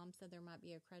ticket? Mom said there might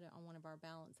be a credit on one of our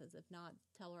balances. If not,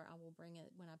 tell her I will bring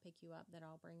it when I pick you up, that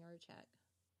I'll bring her a check.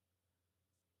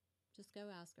 Just go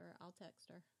ask her. I'll text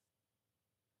her.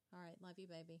 All right. Love you,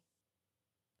 baby.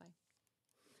 Bye.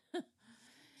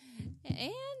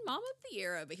 And Mom of the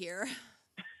Year over here.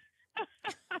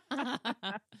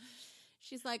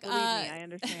 She's like, Believe me, I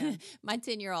understand. my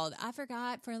 10-year-old, I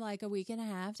forgot for like a week and a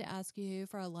half to ask you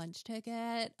for a lunch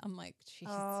ticket. I'm like,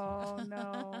 jeez. Oh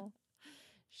no.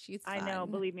 She's I know. fun.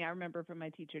 Believe me, I remember from my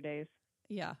teacher days.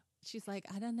 Yeah. She's like,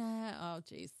 I don't know. Oh,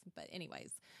 jeez. But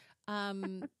anyways,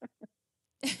 um,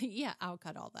 yeah, I'll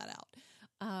cut all that out.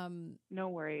 No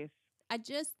worries. I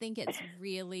just think it's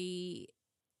really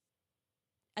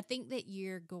I think that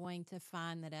you're going to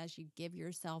find that as you give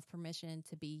yourself permission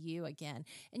to be you again.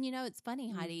 And it's funny,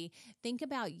 Mm, Heidi, think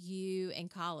about you in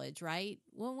college, right?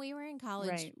 When we were in college,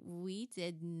 right. we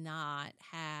did not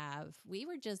have, we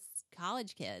were just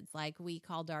college kids. Like we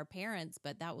called our parents,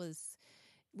 but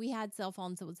we had cell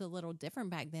phones. It was a little different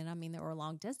back then. I mean, they were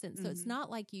long distance. So it's Mhm. not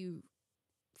like you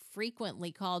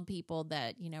frequently called people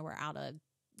that, were out of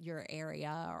your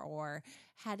area or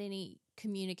had any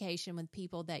communication with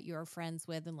people that you're friends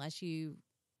with unless you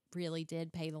really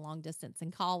did pay the long distance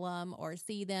and call them or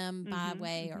see them by Mhm.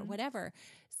 way or Mhm. whatever.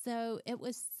 So it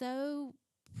was so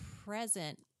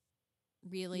present,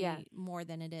 Yes. really more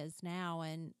than it is now.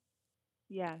 And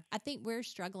Yes. I think we're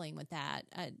struggling with that.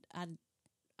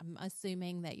 I'm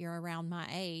assuming that you're around my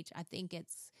age. I think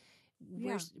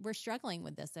Yeah. we're struggling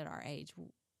with this at our age.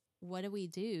 What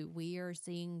do? We are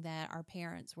seeing that our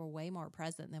parents were way more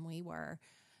present than we were.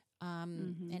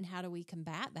 And Mhm. how do we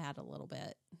combat that a little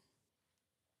bit?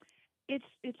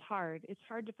 It's hard. It's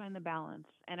hard to find the balance.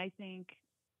 And I think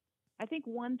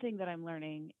one thing that I'm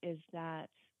learning is that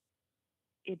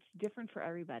it's different for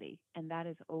everybody, and that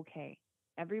is okay.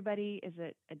 Everybody is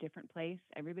at a different place.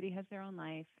 Everybody has their own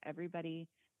life. Everybody,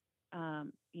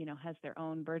 has their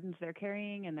own burdens they're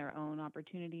carrying and their own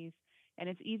opportunities. And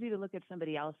it's easy to look at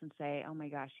somebody else and say, "Oh my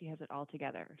gosh, she has it all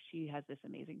together. She has this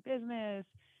amazing business.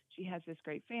 She has this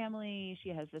great family. She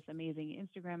has this amazing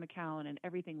Instagram account, and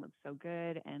everything looks so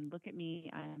good. And look at me,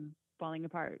 I'm falling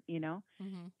apart."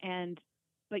 Mm-hmm. And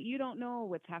but you don't know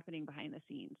what's happening behind the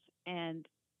scenes. And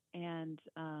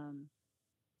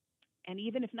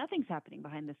even if nothing's happening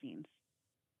behind the scenes,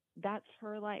 that's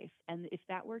her life. And if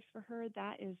that works for her,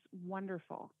 that is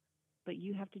wonderful. But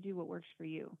you have to do what works for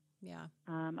you. Yeah.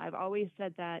 I've always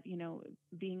said that,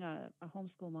 being a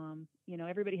homeschool mom,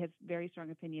 everybody has very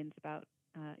strong opinions about,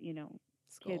 kids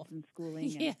School. and schooling,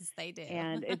 Yes, they do.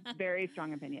 and it's very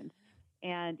strong opinions.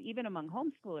 And even among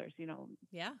homeschoolers,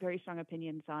 Yeah. very strong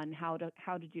opinions on how to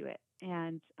do it.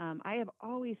 And I have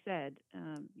always said,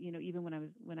 even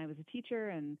when I was a teacher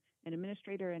and an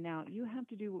administrator, and now you have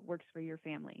to do what works for your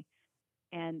family.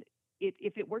 And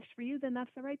if it works for you, then that's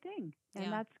the right thing, and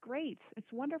Yeah. that's great.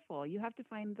 It's wonderful. You have to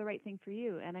find the right thing for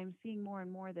you. And I'm seeing more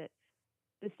and more that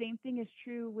the same thing is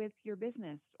true with your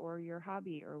business or your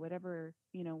hobby or whatever,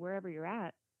 wherever you're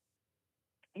at.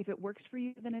 If it works for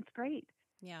you, then it's great.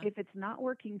 Yeah. If it's not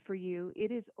working for you,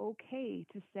 it is okay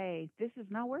to say, this is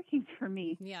not working for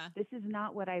me. Yeah. This is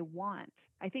not what I want.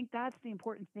 I think that's the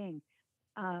important thing.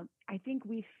 I think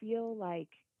we feel like,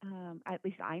 at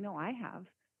least I know I have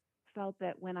felt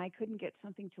that when I couldn't get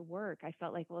something to work, I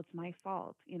felt like, well, it's my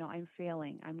fault. I'm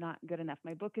failing. I'm not good enough.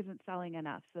 My book isn't selling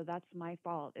enough. So that's my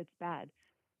fault. It's bad.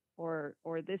 Or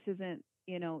this isn't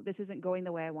going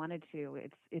the way I wanted to.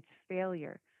 It's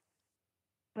failure.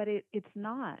 But it's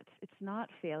not. It's not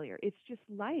failure. It's just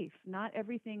life. Not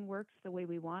everything works the way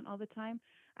we want all the time.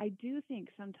 I do think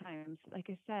sometimes, like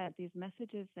I said, these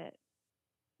messages that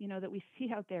we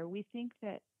see out there, we think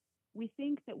that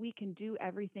we can do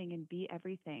everything and be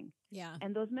everything. Yeah.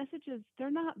 And those messages,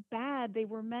 they're not bad. They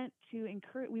were meant to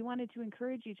encourage. We wanted to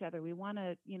encourage each other. We want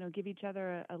to, give each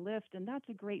other a lift, and that's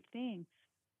a great thing.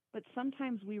 But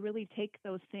sometimes we really take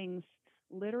those things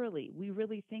literally. We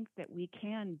really think that we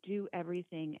can do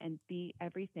everything and be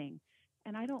everything.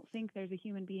 And I don't think there's a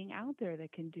human being out there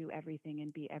that can do everything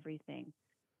and be everything.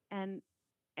 And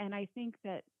and I think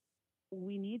that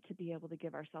we need to be able to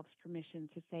give ourselves permission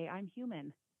to say, I'm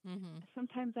human. Mm-hmm.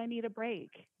 Sometimes I need a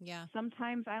break. Yeah.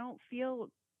 Sometimes I don't feel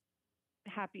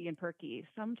happy and perky.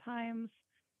 Sometimes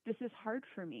this is hard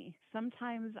for me.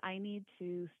 Sometimes I need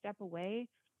to step away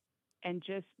and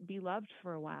just be loved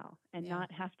for a while and Yeah.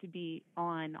 not have to be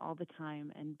on all the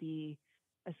time and be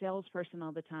a salesperson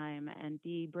all the time and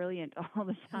be brilliant all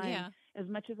the time Yeah. as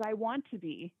much as I want to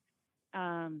be.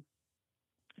 Um,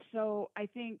 so I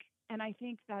think I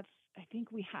think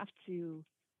we have to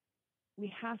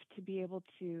be able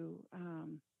to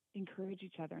encourage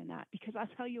each other in that, because I'll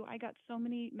tell you, I got so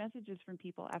many messages from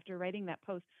people after writing that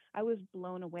post. I was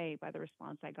blown away by the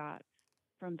response I got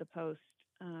from the post.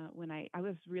 When I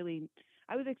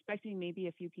was expecting maybe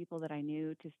a few people that I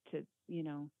knew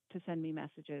to send me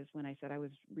messages when I said I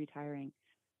was retiring.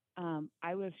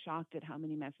 I was shocked at how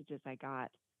many messages I got,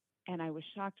 and I was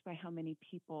shocked by how many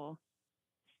people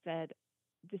said,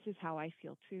 "This is how I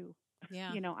feel too."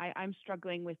 Yeah. I'm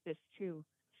struggling with this too.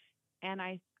 And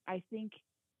I think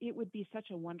it would be such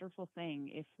a wonderful thing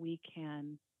if we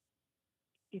can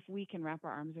wrap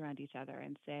our arms around each other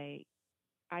and say,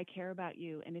 I care about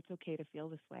you, and it's okay to feel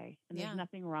this way, and there's Yeah.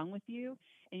 nothing wrong with you,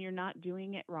 and you're not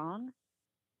doing it wrong.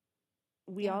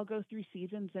 We Yeah. all go through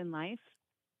seasons in life,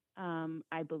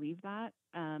 I believe that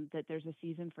there's a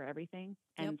season for everything,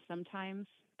 Yep. and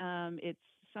um, it's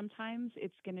sometimes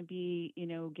it's going to be,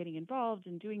 getting involved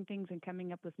and doing things and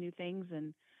coming up with new things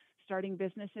and starting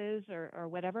businesses or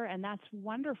whatever, and that's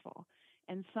wonderful.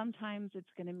 And sometimes it's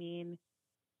going to mean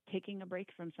taking a break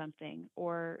from something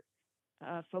or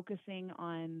focusing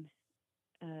on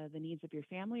the needs of your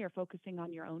family or focusing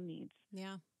on your own needs.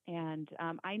 Yeah. And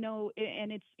I know,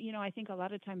 and it's, I think a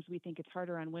lot of times we think it's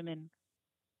harder on women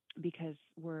because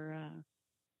we're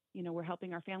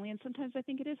helping our family. And sometimes I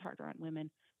think it is harder on women.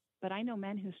 But I know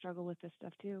men who struggle with this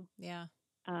stuff too. Yeah.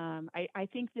 I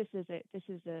think this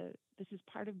is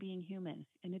part of being human,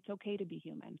 and it's okay to be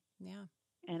human. Yeah.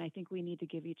 And I think we need to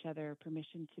give each other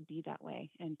permission to be that way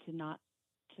and to not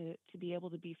to be able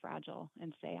to be fragile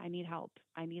and say, I need help,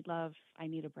 I need love, I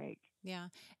need a break. Yeah.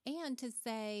 And to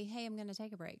say, hey, I'm going to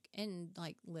take a break and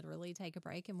like literally take a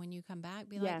break. And when you come back,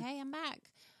 be like, Yes, hey, I'm back.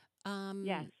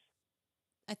 yes,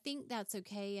 I think that's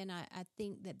okay. And I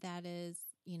think that is,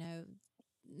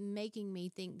 making me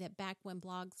think that back when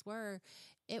blogs were,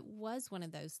 it was one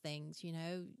of those things,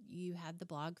 you had the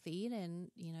blog feed and,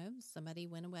 somebody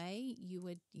went away, you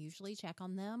would usually check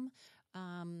on them.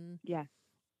 Um, yes.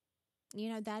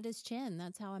 that is Chin.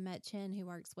 That's how I met Chin, who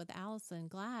works with Allison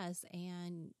Glass.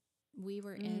 And we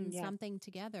were in Yes, something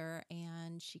together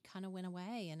and she kind of went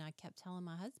away. And I kept telling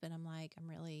my husband, I'm like, I'm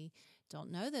really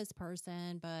don't know this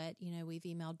person, but, we've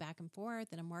emailed back and forth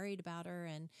and I'm worried about her.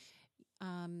 And,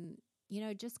 um,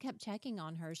 just kept checking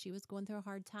on her. She was going through a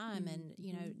hard time and,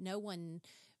 mm-hmm. no one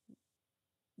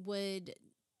would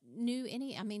knew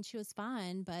any, I mean, she was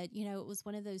fine, but it was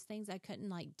one of those things I couldn't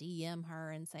like DM her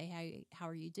and say, hey, how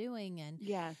are you doing? And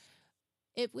Yes,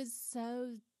 it was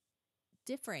so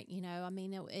different, I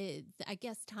mean, I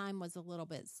guess time was a little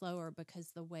bit slower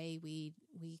because the way we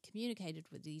communicated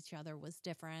with each other was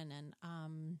different and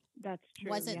that's true.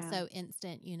 wasn't Yeah. so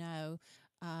instant,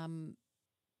 um,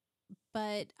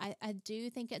 but I do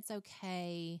think it's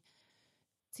okay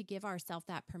to give ourselves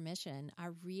that permission. I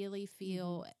really Mm-hmm.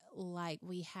 feel like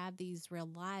we have these real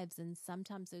lives, and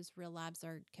sometimes those real lives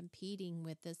are competing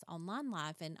with this online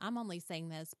life. And I'm only saying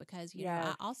this because, I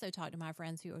Yes. also talk to my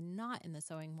friends who are not in the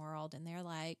sewing world, and they're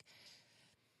like,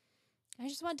 I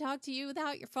just want to talk to you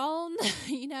without your phone.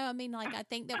 I mean, like, I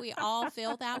think that we all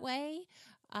feel that way.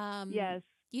 Um, Yes.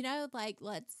 like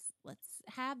let's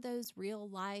have those real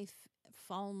life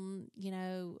phone,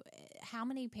 how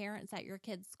many parents at your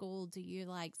kid's school do you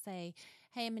like say,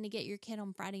 hey, I'm going to get your kid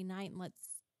on Friday night and let's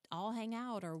all hang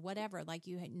out or whatever, like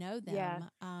you know Yes.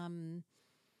 them.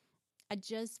 I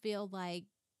just feel like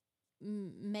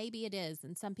maybe it is,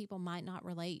 and some people might not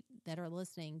relate that are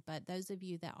listening, but those of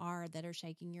you that are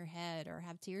shaking your head or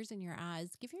have tears in your eyes,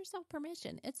 give yourself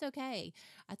permission. It's okay.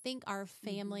 I think our Mm-hmm.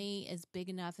 family is big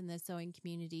enough in the sewing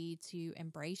community to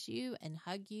embrace you and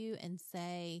hug you and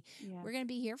say, Yes. we're going to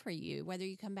be here for you whether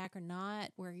you come back or not.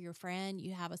 We're your friend.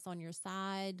 You have us on your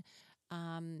side.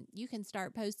 You can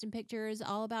start posting pictures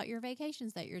all about your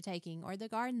vacations that you're taking or the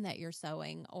garden that you're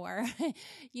sowing or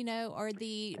or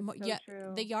That's so the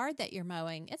true. yard that you're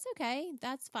mowing. It's okay.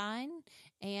 That's fine.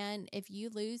 And if you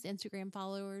lose Instagram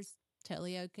followers,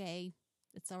 totally okay.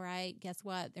 It's all right. Guess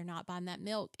what? They're not buying that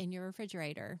milk in your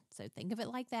refrigerator. So think of it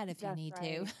like that if you That's need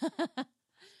to. right.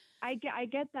 I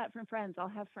get that from friends. I'll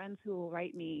have friends who will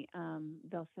write me.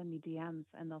 They'll send me DMs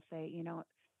and they'll say,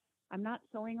 I'm not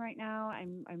sewing right now.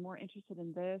 I'm more interested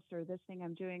in this or this thing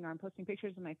I'm doing, or I'm posting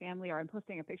pictures of my family, or I'm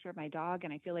posting a picture of my dog,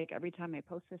 and I feel like every time I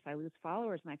post this, I lose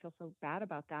followers, and I feel so bad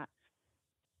about that.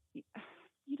 Y-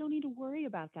 You don't need to worry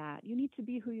about that. You need to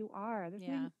be who you are. There's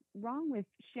Yeah. nothing wrong with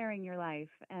sharing your life,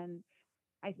 and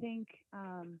I think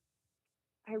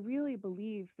I really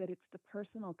believe that it's the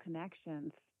personal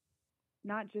connections,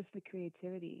 not just the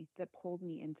creativity, that pulled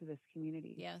me into this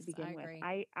community Yes, to I begin with.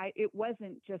 agree. It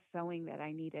wasn't just sewing that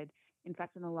I needed. In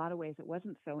fact, in a lot of ways, it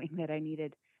wasn't sewing that I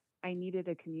needed. I needed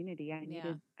a community.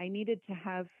 Yeah. I needed to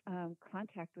have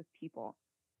contact with people,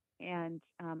 and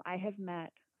I have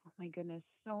met, oh my goodness,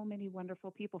 so many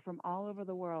wonderful people from all over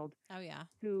the world Oh, yeah.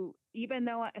 who, even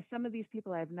though some of these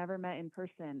people I've never met in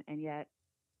person, and yet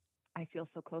I feel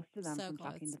so close to them So from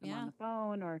talking close. to them on Yeah. the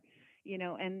phone or,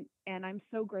 and I'm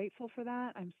so grateful for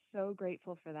that. I'm so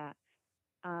grateful for that.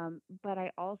 But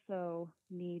I also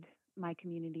need my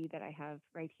community that I have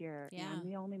right here. Yeah. I'm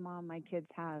the only mom my kids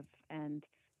have, and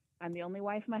I'm the only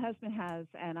wife my husband has,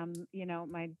 and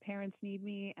my parents need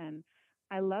me, and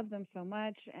I love them so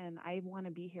much, and I want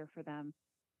to be here for them,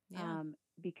 Yeah. um,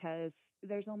 because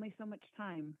there's only so much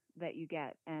time that you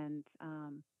get, and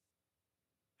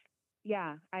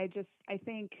yeah, I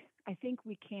think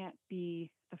we can't be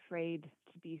afraid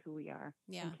to be who we are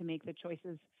Yeah. and to make the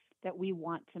choices that we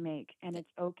want to make. And it's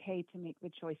okay to make the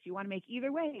choice you want to make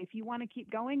either way. If you want to keep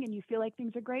going and you feel like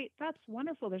things are great, that's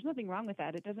wonderful. There's nothing wrong with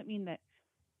that. It doesn't mean that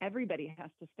everybody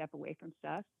has to step away from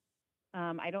stuff.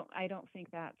 I don't think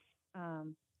that's,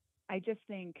 I just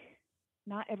think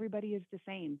not everybody is the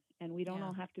same, and we don't Yeah.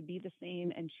 all have to be the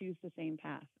same and choose the same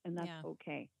path. And that's Yeah.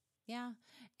 okay. Yeah.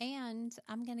 And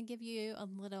I'm going to give you a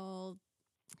little,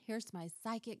 here's my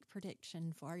psychic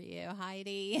prediction for you,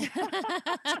 Heidi.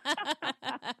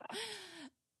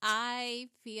 I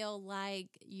feel like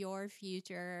your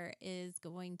future is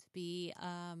going to be,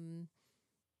 and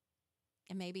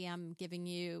maybe I'm giving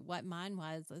you what mine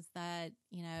was, is that,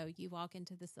 you walk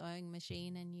into the sewing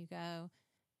machine and you go,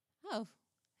 oh,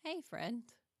 hey, friend,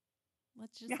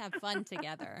 let's just have fun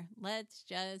together. Let's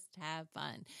just have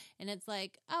fun. And it's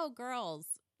like, oh, girls,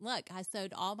 look, I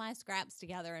sewed all my scraps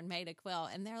together and made a quilt.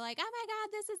 And they're like, oh my God,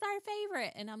 this is our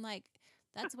favorite. And I'm like,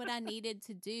 that's what I needed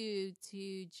to do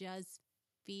to just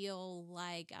feel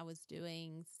like I was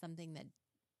doing something that,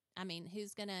 I mean,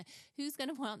 who's gonna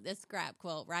want this scrap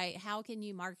quilt, right? How can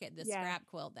you market this Yes. scrap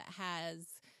quilt that has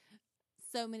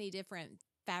so many different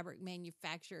fabric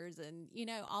manufacturers and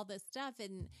all this stuff,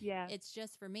 and Yes. it's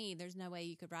just for me. There's no way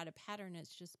you could write a pattern.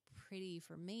 It's just pretty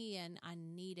for me, and I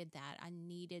needed that. I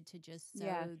needed to just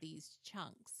Yes. sew these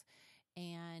chunks,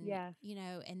 and Yes.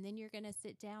 and then you're going to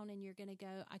sit down and you're going to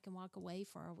go, I can walk away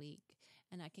for a week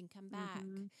and I can come back,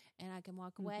 Mhm. and I can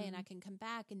walk away and I Mhm. can come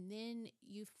back, and then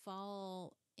you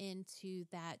fall into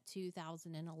that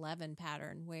 2011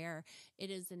 pattern where it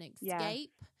is an Yes.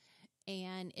 escape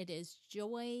and it is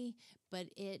joy, but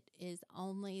it is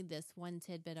only this one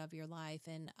tidbit of your life.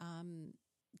 And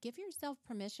give yourself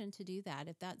permission to do that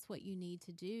if that's what you need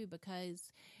to do, because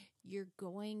you're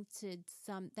going to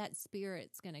that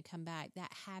spirit's going to come back,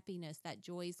 that happiness, that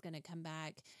joy is going to come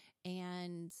back.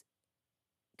 And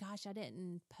gosh, I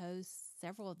didn't post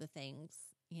several of the things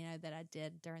that I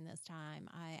did during this time.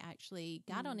 I actually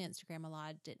got on Mm. Instagram a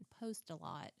lot, didn't post a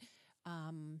lot.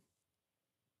 Um,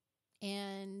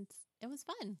 and it was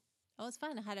fun. It was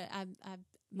fun.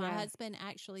 My Yes. husband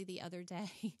actually the other day,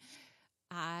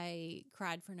 I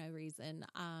cried for no reason,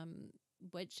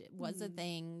 which was a Mm.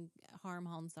 thing.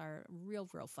 Hormones are real,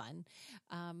 real fun.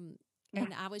 And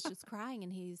I was just crying,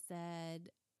 and he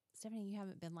said, Stephanie, you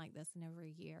haven't been like this in over a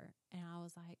year. And I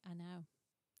was like, I know.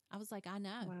 I was like, I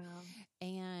know. Wow.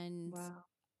 And, Wow.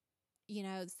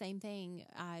 same thing.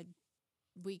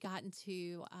 We got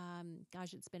into,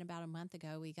 gosh, it's been about a month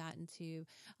ago, we got into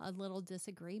a little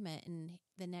disagreement. And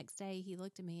the next day he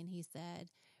looked at me and he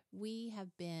said, we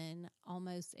have been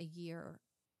almost a year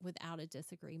without a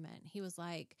disagreement. He was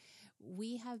like,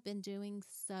 we have been doing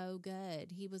so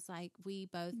good. He was like, we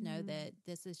both know Mm. that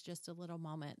this is just a little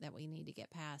moment that we need to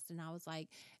get past. And I was like,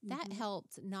 that Mhm.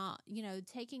 helped not,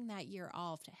 taking that year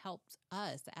off helped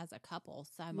us as a couple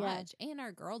so Yes. much. And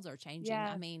our girls are changing.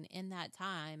 I Yes. mean, in that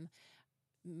time,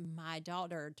 my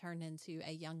daughter turned into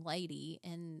a young lady,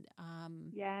 and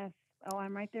Yes. Oh,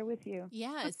 I'm right there with you.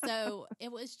 yeah, so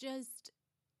it was just,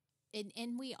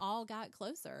 and we all got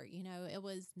closer. It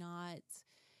was not,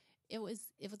 it was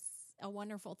a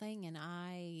wonderful thing. And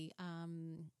I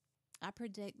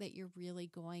predict that you're really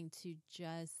going to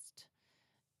just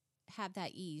have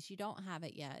that ease. You don't have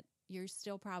it yet. You're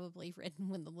still probably ridden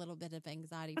with a little bit of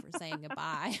anxiety for saying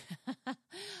goodbye.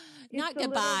 Not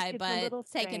goodbye, It's a but little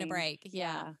taking a strange. break.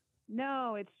 Yeah. Yeah.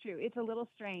 No, it's true. It's a little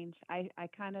strange. I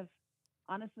kind of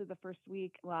honestly the first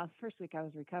week I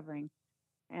was recovering,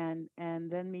 and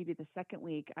then maybe the second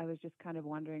week I was just kind of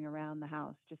wandering around the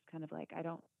house, just kind of like I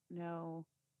don't know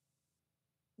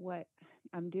what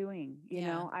I'm doing.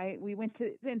 Yeah. We went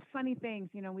to, and funny things,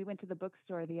 we went to the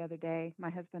bookstore the other day, my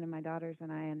husband and my daughters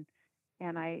and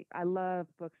I love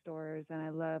bookstores and I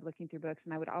love looking through books,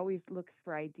 and I would always look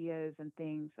for ideas and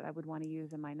things that I would want to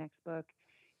use in my next book.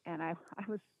 And I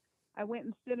went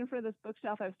and stood in front of this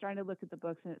bookshelf. I was trying to look at the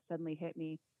books, and it suddenly hit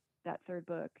me that third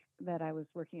book that I was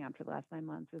working on for the last 9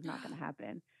 months is not going to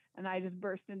happen. And I just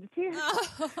burst into tears.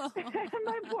 Oh. And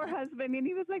my poor husband, and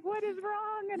he was like, "What is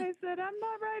wrong?" And I said, "I'm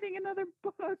not writing another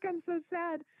book. I'm so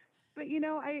sad." But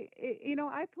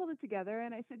I pulled it together,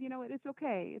 and I said, "You know what? It's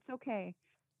okay. It's okay."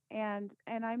 And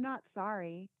I'm not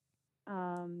sorry.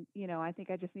 I think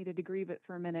I just needed to grieve it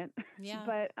for a minute. Yeah.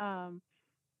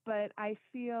 But I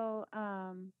feel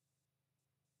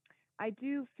I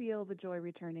do feel the joy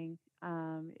returning.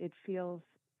 It feels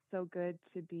so good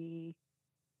to be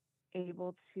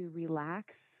able to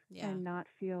relax Yeah. and not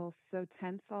feel so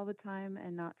tense all the time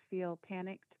and not feel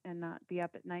panicked and not be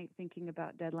up at night thinking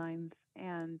about deadlines.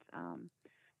 And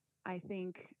I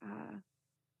think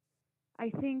I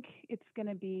think it's going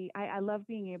to be, I love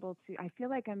being able to, I feel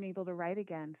like I'm able to write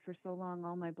again. For so long,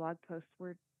 all my blog posts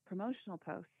were promotional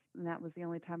posts. And that was the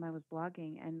only time I was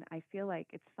blogging. And I feel like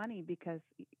it's funny because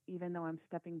even though I'm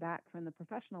stepping back from the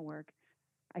professional work,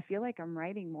 I feel like I'm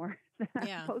writing more,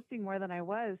 Yeah. posting more than I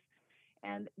was.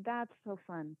 And that's so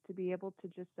fun to be able to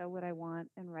just sew what I want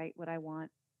and write what I want.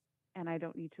 And I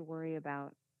don't need to worry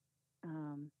about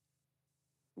um,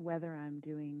 whether I'm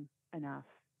doing enough.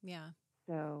 Yeah.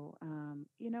 So,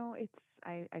 it's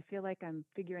I feel like I'm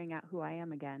figuring out who I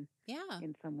am again Yeah.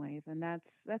 in some ways, and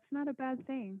that's not a bad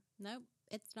thing. Nope,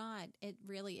 it's not. It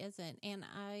really isn't. And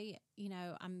I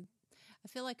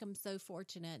feel like I'm so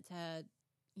fortunate to,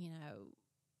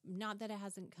 not that it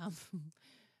hasn't come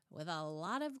with a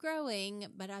lot of growing,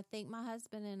 but I think my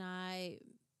husband and I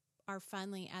are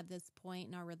finally at this point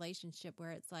in our relationship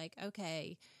where it's like,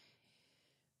 okay,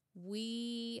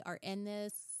 we are in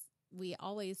this. We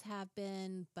always have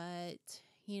been, but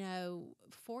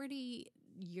 40,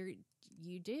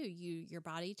 your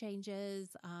body changes,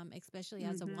 especially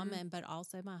as a Mhm. woman, but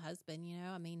also my husband,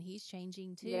 I mean, he's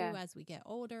changing too Yeah. as we get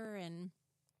older, and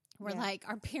we're Yeah. like,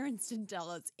 our parents didn't tell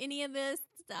us any of this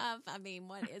stuff. I mean,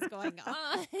 what is going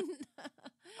on?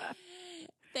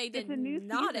 They It's did a new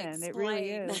not season. It really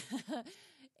explain. is.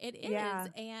 It is. Yeah.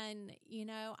 And,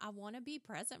 I want to be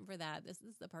present for that. This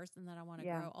is the person that I want to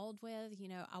Yeah. grow old with.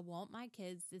 I want my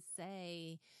kids to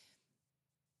say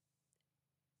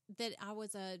that I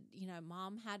was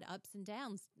mom had ups and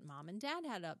downs. Mom and dad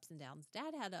had ups and downs.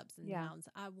 Dad had ups and Yeah. downs.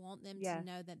 I want them to Yes.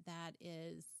 know that that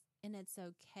is, and it's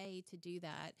okay to do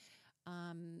that.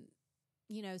 Um,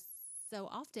 you know, so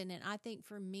often. And I think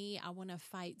for me, I want to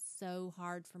fight so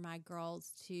hard for my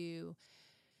girls to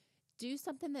do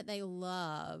something that they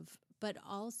love, but Mm.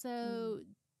 also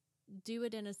do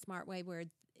it in a smart way where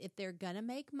if they're going to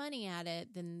make money at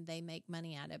it, then they make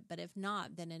money at it. But if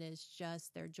not, then it is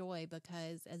just their joy,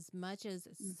 because as much as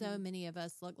so Mhm. many of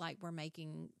us look like we're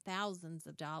making thousands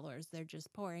of dollars, they're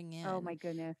just pouring Oh in. my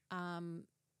goodness. Um,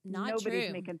 Not Nobody's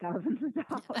true. making thousands of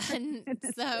dollars And in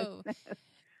this so, business.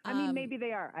 I mean, um, maybe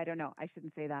they are. I don't know. I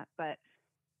shouldn't say that, but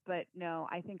no,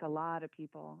 I think a lot of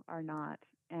people are not,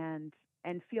 and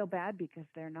feel bad because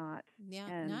they're not. yeah,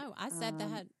 And no, I said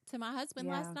that to my husband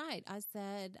last yeah. night. I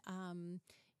said,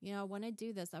 I want to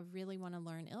do this. I really want to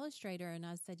learn Illustrator. And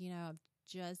I said, I've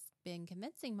just been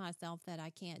convincing myself that I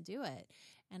can't do it.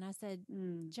 And I said,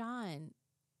 Mm. John,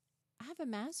 I have a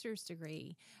master's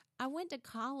degree. I went to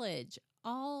college.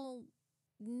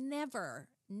 Never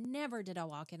did I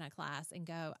walk in a class and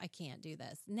go, I can't do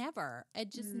this. Never. I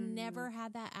just Mm. never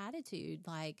had that attitude.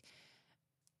 Like,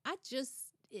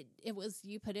 it was,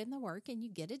 you put in the work and you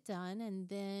get it done. And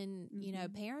then,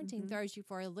 Mhm. parenting Mhm. throws you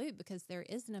for a loop because there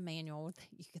isn't a manual that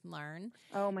you can learn.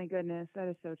 Oh my goodness, that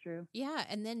is so true. Yeah.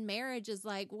 And then marriage is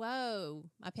like, whoa,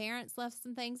 my parents left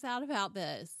some things out about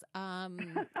this.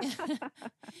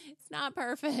 It's not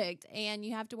perfect and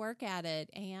you have to work at it.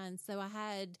 And so I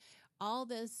had all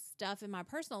this stuff in my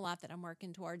personal life that I'm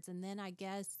working towards. And then I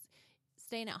guess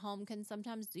staying at home can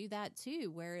sometimes do that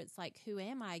too, where it's like, who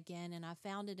am I again? And I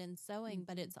found it in sewing,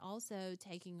 but Mhm. it's also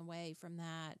taking away from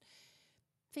that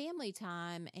family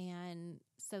time. And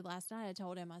so last night I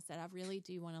told him, I said, I really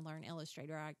do want to learn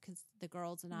Illustrator because the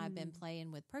girls and I have been Mm.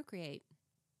 playing with Procreate.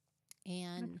 That's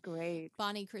And great.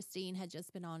 Bonnie Christine had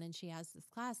just been on and she has this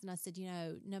class. And I said,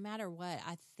 no matter what,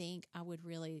 I think I would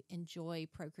really enjoy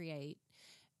Procreate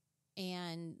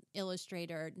and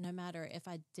Illustrator, no matter if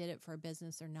I did it for a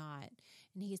business or not.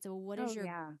 And he said, well, what Oh is your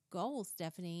yeah. goal,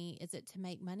 Stephanie? Is it to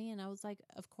make money? And I was like,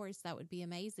 of course, that would be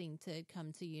amazing to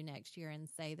come to you next year and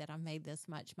say that I made this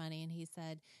much money. And he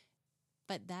said,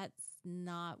 but that's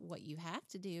not what you have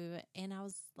to do. And I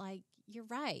was like, you're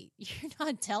right. You're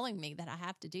not telling me that I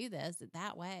have to do this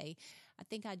that way. I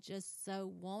think I just so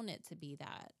want it to be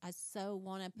that. I so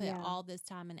want to put Yeah. all this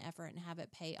time and effort and have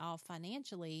it pay off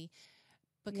financially,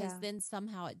 because Yeah. then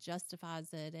somehow it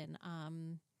justifies it. And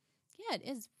yeah, it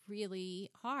is really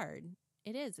hard.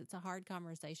 It is. It's a hard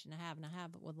conversation to have, and I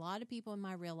have it with a lot of people in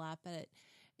my real life, but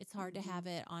it's hard to have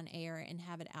Mhm. it on air and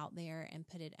have it out there and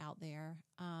put it out there.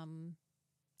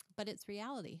 But it's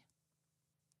reality.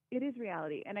 It is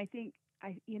reality, and I think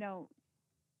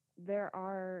there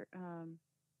are.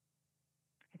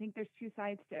 I think there's two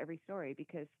sides to every story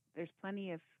because there's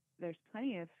plenty of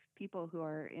people who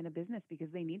are in a business because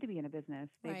they need to be in a business.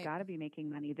 They've Right. got to be making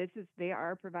money. They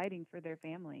are providing for their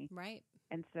family, Right.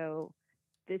 and so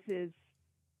this is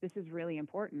this is really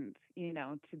important,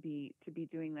 to be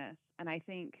doing this. And I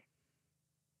think,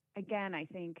 again, I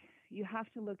think you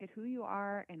have to look at who you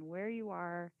are and where you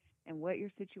are and what your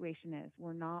situation is.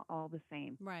 We're not all the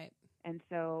same. Right. And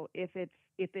so if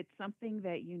it's something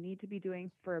that you need to be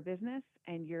doing for a business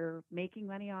and you're making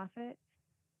money off it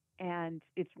and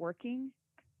it's working,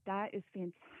 that is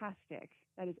fantastic.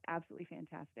 That is absolutely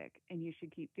fantastic. And you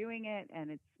should keep doing it, and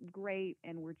it's great,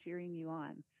 and we're cheering you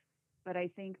on. But I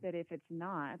think that if it's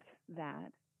not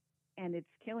that and it's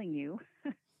killing you,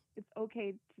 it's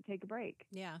okay to take a break.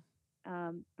 Yeah.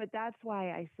 But that's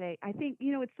why I say, I think,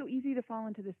 it's so easy to fall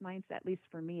into this mindset, at least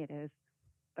for me it is,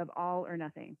 of all or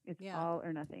nothing. It's Yeah. all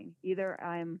or nothing. Either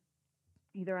I'm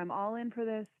all in for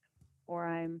this, or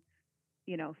I'm,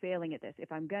 failing at this.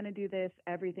 If I'm going to do this,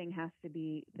 everything has to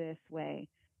be this way.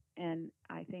 And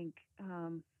I think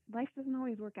life doesn't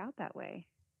always work out that way.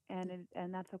 And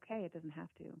that's okay. It doesn't have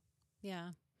to.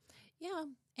 Yeah. Yeah.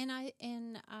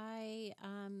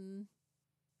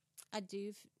 I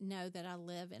do know that I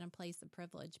live in a place of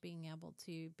privilege, being able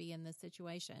to be in this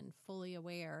situation, fully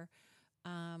aware.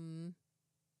 Um,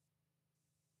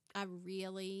 I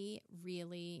really,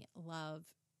 really love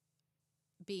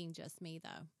being just me,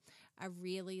 though. I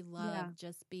really love Yeah.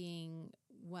 just being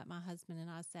what my husband and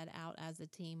I set out as a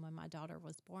team when my daughter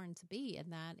was born to be,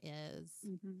 and that is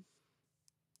Hmm.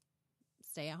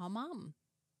 stay-at-home mom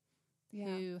Yeah.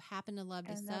 who happened to love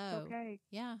to And that's sew. okay.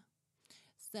 Yeah.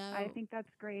 I So, think that's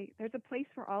great. There's a place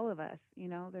for all of us.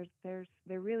 There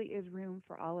really is room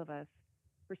for all of us,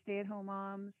 for stay-at-home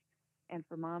moms, and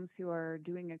for moms who are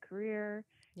doing a career,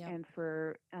 yep. and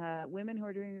for women who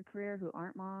are doing a career who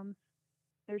aren't moms.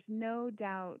 There's no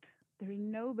doubt. There's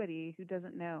nobody who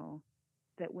doesn't know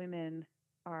that women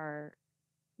are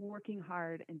working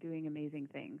hard and doing amazing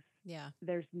things. Yeah.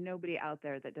 There's nobody out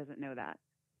there that doesn't know that.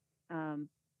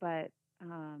 But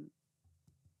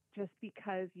just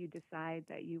because you decide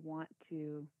that you want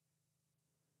to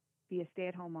be a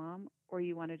stay-at-home mom, or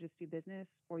you want to just do business,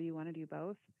 or you want to do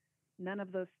both, none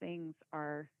of those things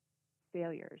are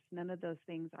failures. None of those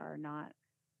things are not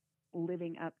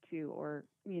living up to, or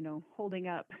holding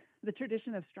up the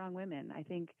tradition of strong women. I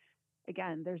think,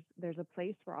 again, there's a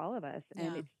place for all of us,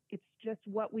 and Yeah. it's just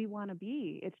what we want to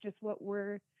be. It's just what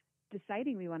we're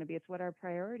deciding we want to be. It's what our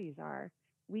priorities are.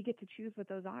 We get to choose what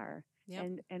those are.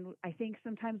 Yep. And I think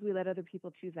sometimes we let other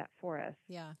people choose that for us.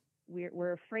 Yeah.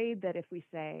 We're afraid that if we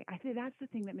say, I think that's the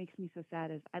thing that makes me so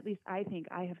sad, is, at least I think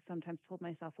I have sometimes told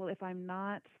myself, well, if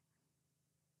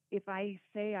I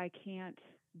say I can't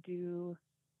do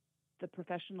the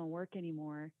professional work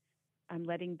anymore, I'm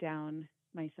letting down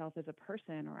myself as a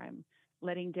person, or I'm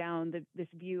letting down this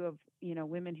view of,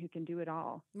 women who can do it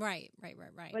all. Right.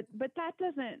 But that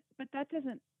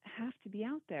doesn't have to be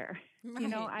out there. Right.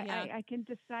 Yeah. I can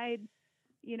decide,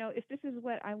 if this is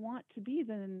what I want to be,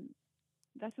 then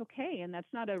that's okay. And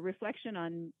that's not a reflection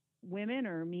on women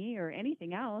or me or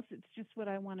anything else. It's just what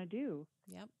I want to do.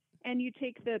 Yep. And you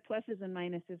take the pluses and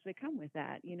minuses that come with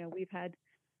that.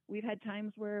 We've had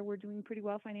times where we're doing pretty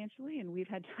well financially, and we've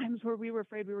had times where we were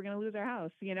afraid we were going to lose our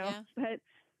house, Yeah. but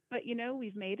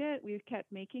we've made it, we've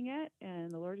kept making it,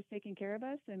 and the Lord is taking care of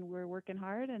us, and we're working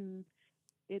hard, and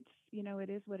it's, it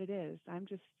is what it is.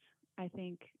 I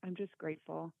think I'm just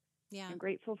grateful. Yeah. I'm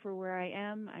grateful for where I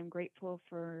am. I'm grateful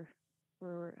for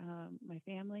my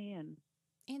family, and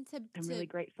And I'm really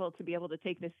grateful to be able to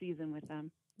take this season with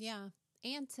them. yeah.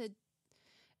 And to,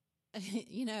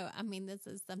 I mean, this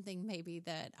is something maybe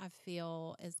that I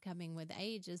feel is coming with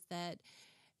age, is that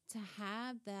to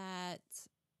have that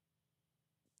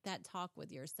talk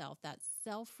with yourself, that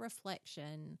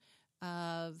self-reflection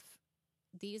of,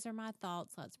 these are my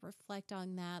thoughts. Let's reflect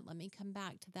on that. Let me come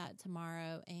back to that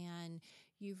tomorrow. And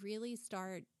you really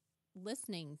start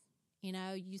listening.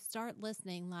 You start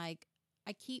listening, like,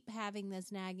 I keep having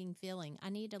this nagging feeling. I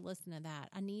need to listen to that.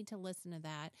 I need to listen to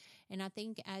that. And I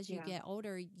think as you Yeah. get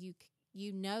older, you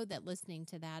know that listening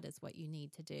to that is what you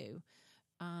need to do.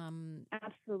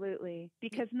 Absolutely.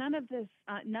 Because none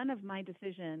of my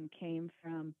decision came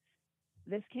from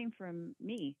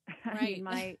me. I Right. mean,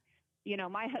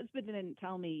 my husband didn't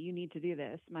tell me you need to do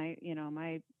this. My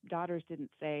daughters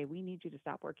didn't say we need you to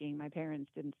stop working. My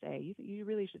parents didn't say you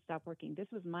really should stop working.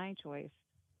 This was my choice,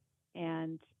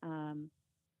 and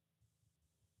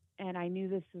I knew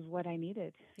this is what I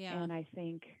needed. Yeah. And I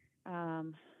think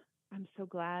I'm so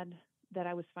glad that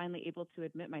I was finally able to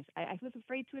admit I was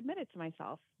afraid to admit it to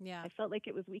myself. Yeah. I felt like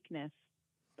it was weakness,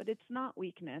 but it's not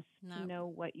weakness No. to know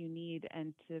what you need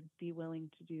and to be willing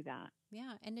to do that.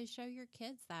 Yeah. And to show your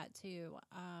kids that too.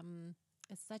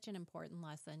 It's such an important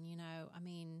lesson, I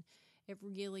mean, it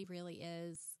really, really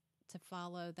is, to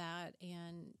follow that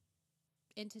and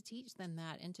to teach them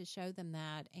that and to show them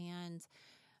that. And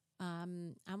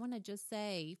I want to just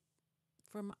say,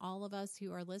 from all of us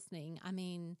who are listening, I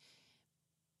mean,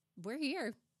 we're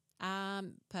here.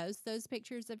 Post those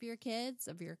pictures of your kids,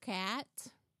 of your cat.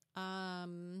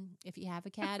 If you have a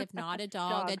cat, if not a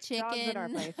dog, a dogs at our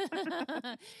chicken,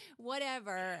 place.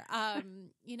 whatever,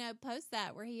 post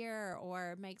that we're here,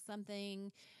 or make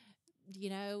something,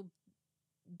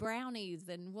 brownies,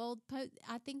 and we'll post.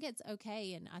 I think it's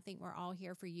okay. And I think we're all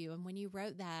here for you. And when you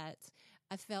wrote that,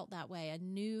 I felt that way. I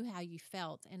knew how you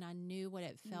felt, and I knew what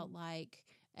it felt like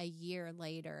a year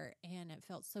later, and it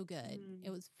felt so good.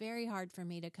 It was very hard for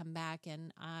me to come back,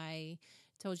 and I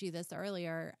told you this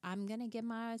earlier. I'm going to give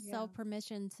myself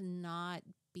permission to not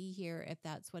be here if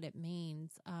that's what it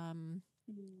means.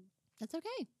 That's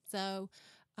okay. So,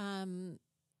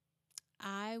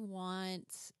 I want,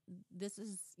 this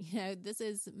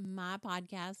is my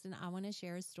podcast, and I want to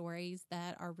share stories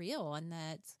that are real and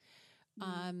that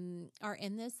are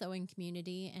in this sewing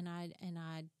community. And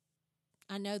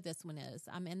I know this one is.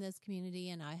 I'm in this community,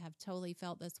 and I have totally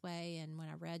felt this way. And when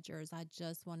I read yours, I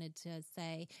just wanted to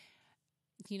say,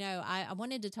 I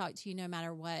wanted to talk to you no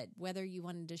matter what, whether you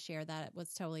wanted to share that, it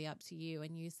was totally up to you.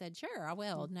 And you said, sure, I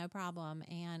will, no problem.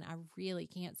 And I really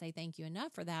can't say thank you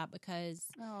enough for that, because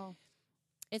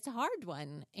it's a hard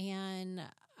one. And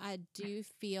I do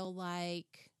feel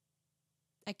like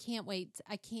I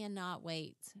cannot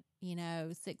wait,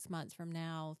 6 months from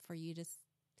now for you to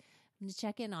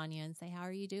check in on you and say, how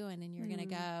are you doing? And you're going to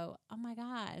go, oh my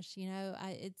gosh,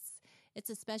 it's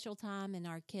a special time, and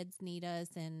our kids need us,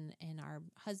 and our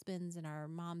husbands and our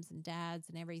moms and dads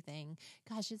and everything.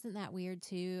 Gosh, isn't that weird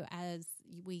too, as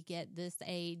we get this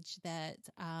age that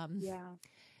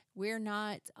we're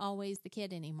not always the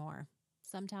kid anymore.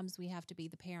 Sometimes we have to be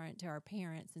the parent to our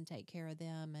parents and take care of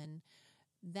them, and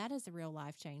that is a real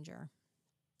life changer.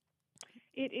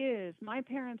 It is. My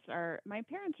parents are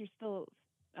still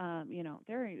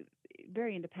they're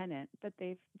very independent, but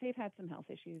they've had some health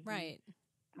issues. Right.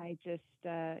 I just,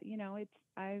 I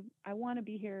want to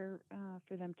be here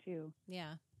for them too.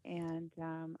 Yeah. And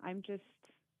I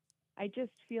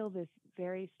just feel this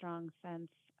very strong sense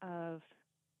of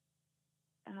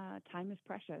time is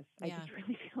precious. I just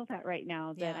really feel that right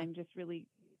now, that I'm just really,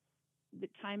 the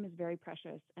time is very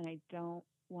precious, and I don't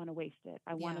want to waste it.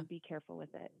 I want to be careful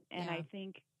with it. And I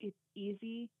think it's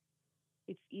easy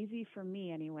for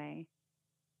me anyway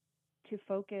to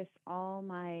focus all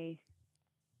my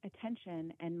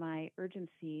attention and my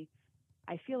urgency.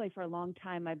 I feel like for a long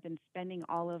time I've been spending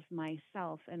all of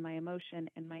myself and my emotion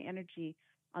and my energy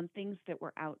on things that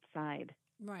were outside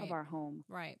of our home.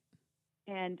 Right.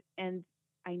 And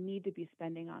I need to be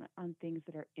spending on things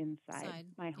that are inside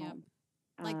my home.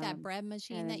 Like that bread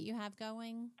machine that you have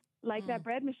going? Like that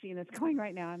bread machine that's going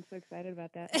right now. I'm so excited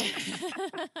about that.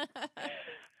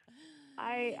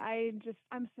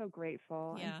 I'm so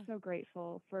grateful. Yeah. I'm so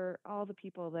grateful for all the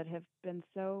people that have been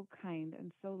so kind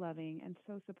and so loving and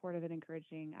so supportive and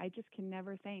encouraging. I just can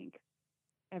never thank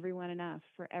everyone enough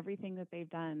for everything that they've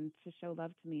done to show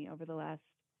love to me over the last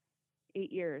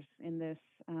 8 years in this,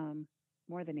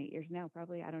 more than 8 years now,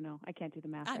 probably. I don't know. I can't do the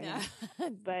math right now.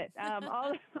 But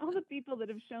all the people that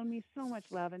have shown me so much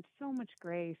love and so much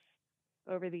grace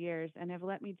over the years, and have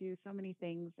let me do so many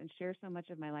things and share so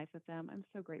much of my life with them. I'm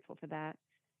so grateful for that.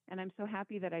 And I'm so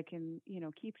happy that I can,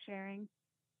 keep sharing,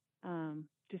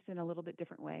 just in a little bit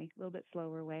different way, a little bit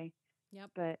slower way. Yep.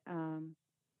 But, and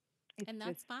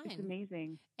that's fine. It's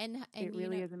amazing. And it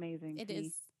really is amazing. It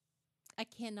is. I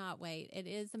cannot wait. It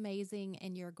is amazing,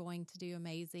 and you're going to do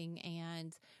amazing,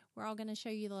 and we're all going to show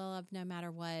you the love no matter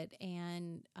what.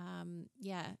 And,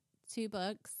 2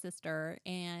 books, sister,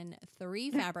 and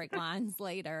 3 fabric lines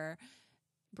later.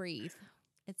 Breathe.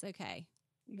 It's okay.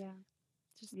 Yeah.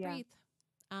 Just breathe.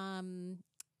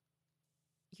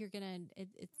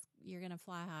 You're gonna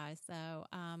fly high. So,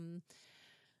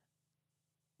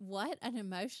 what an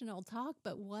emotional talk,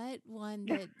 but what one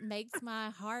that makes my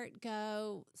heart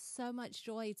go so much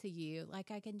joy to you.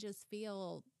 Like, I can just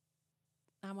feel,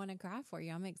 I want to cry for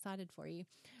you. I'm excited for you.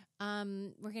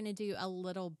 We're going to do a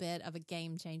little bit of a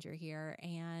game changer here.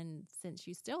 And since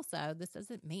you still sew, this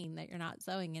doesn't mean that you're not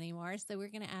sewing anymore. So we're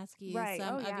going to ask you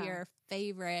some of your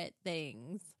favorite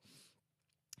things.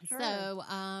 Sure. So,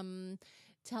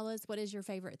 tell us, what is your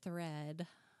favorite thread?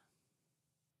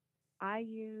 I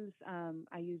use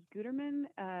Gutermann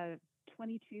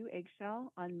 22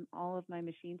 eggshell on all of my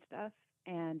machine stuff,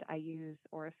 and I use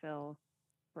Aurifil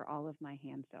for all of my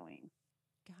hand sewing.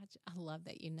 Gotcha. I love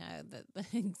that you know the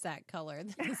exact color.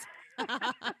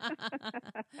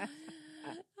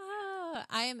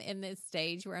 I am in this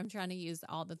stage where I'm trying to use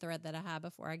all the thread that I have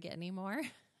before I get any more.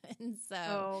 And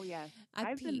so, yes,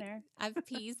 I've been there. I've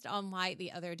pieced on white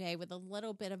the other day with a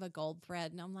little bit of a gold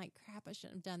thread, and I'm like, crap, I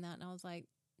shouldn't have done that. And I was like,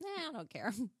 nah, I don't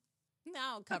care. No,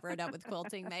 I'll cover it up with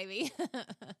quilting, maybe.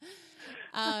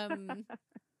 um,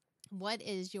 what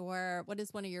is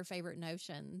one of your favorite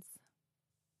notions?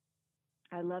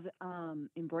 I love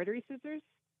embroidery scissors.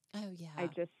 Oh I yeah.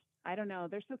 just, I don't know,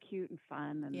 they're so cute and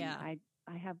fun, and Yeah. I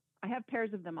have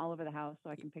pairs of them all over the house, so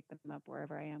I can pick them up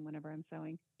wherever I am whenever I'm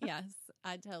sewing. Yes,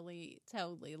 I totally,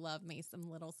 totally love me some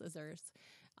little scissors.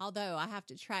 Although I have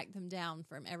to track them down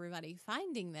from everybody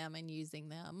finding them and using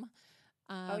them.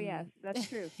 Oh yes, Um, that's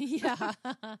true. yeah.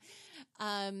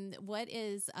 What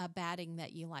is a batting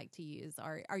that you like to use?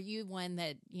 Are you one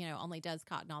that, only does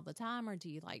cotton all the time, or do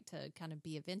you like to kind of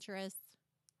be adventurous?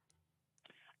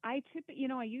 I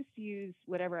used to use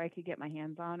whatever I could get my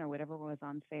hands on or whatever was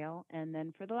on sale, and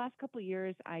then for the last couple of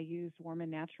years, I use Warm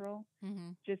and Natural,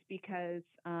 Mm-hmm. just because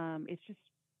it just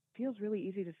feels really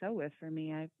easy to sew with for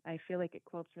me. I feel like it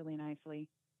quilts really nicely,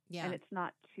 and Yeah. it's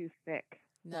not too thick.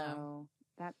 No.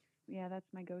 So that's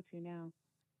my go-to now.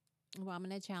 Well, I'm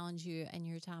going to challenge you and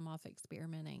your time off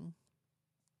experimenting.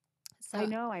 I So,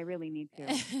 know I really need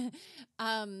to.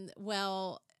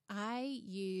 well, I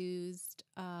used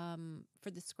for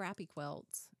the scrappy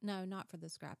quilts. No, not for the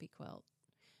scrappy quilt.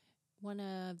 One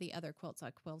of the other quilts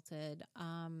I quilted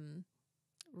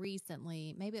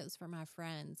recently, maybe it was for my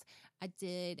friends. I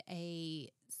did a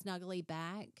snuggly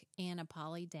back and a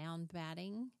poly down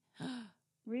batting.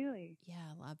 Really, Yeah,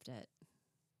 I loved it.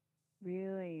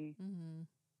 really. Hmm.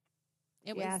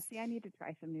 It Yeah. was See, I need to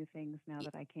try some new things now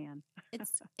that I can.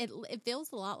 it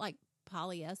feels a lot like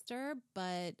polyester,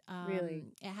 but Really.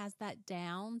 it has that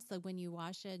down. So when you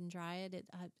wash it and dry it,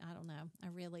 I don't know.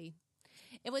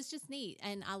 It was just neat,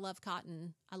 and I love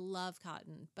cotton. I love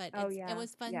cotton, but Oh it yeah,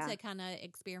 was fun yeah. to kind of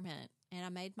experiment, and I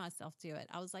made myself do it.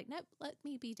 I was like, nope, let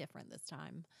me be different this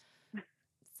time. That's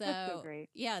so So great.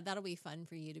 yeah, that'll be fun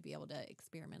for you to be able to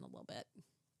experiment a little bit.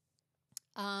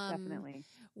 Um, Definitely.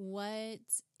 what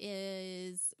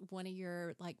is one of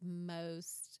your like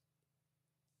most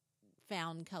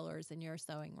found colors in your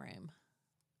sewing room?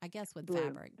 I guess with Blue,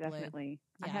 fabric, blue. definitely.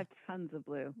 I Yeah. have tons of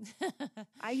blue.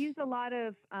 I use a lot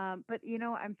of, but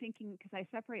I'm thinking because I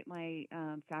separate my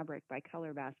fabric by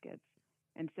color baskets.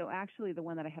 And so actually the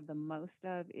one that I have the most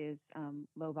of is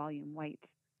low volume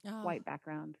Oh, white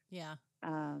background. yeah.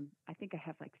 I think I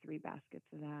have like 3 baskets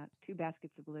of that, 2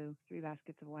 baskets of blue, 3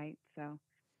 baskets of white. So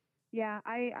yeah,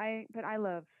 but I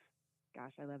love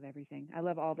everything. I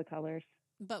love all the colors.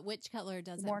 But which color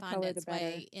The doesn't more find color, the its better.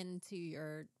 way into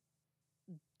your,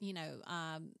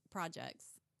 projects?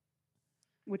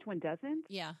 Which one doesn't?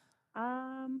 Yeah.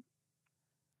 Um,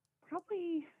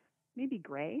 Probably maybe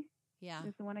gray Yeah.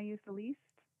 is the one I use the least.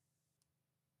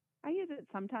 I use it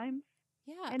sometimes.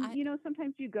 Yeah. And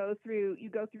sometimes you go through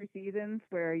seasons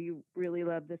where you really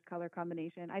love this color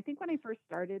combination. I think when I first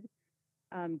started,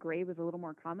 gray was a little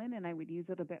more common and I would use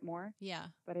it a bit more, Yeah.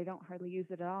 but I don't hardly use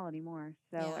it at all anymore.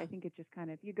 So Yeah. I think it just kind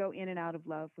of you go in and out of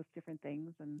love with different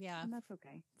things Yeah. and that's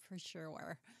okay. For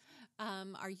sure.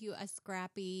 Are you a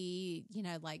scrappy,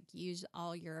 like use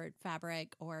all your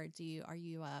fabric, or are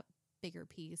you a bigger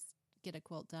piece, get a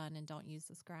quilt done and don't use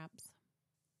the scraps?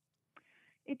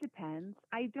 It depends.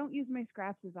 I don't use my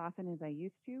scraps as often as I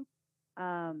used to.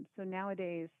 So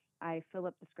nowadays, I fill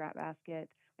up the scrap basket.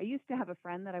 I used to have a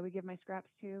friend that I would give my scraps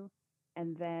to.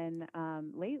 And then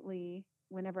lately,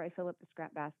 whenever I fill up the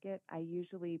scrap basket, I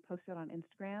usually post it on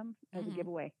Instagram as a Mm-hmm.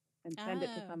 giveaway and send it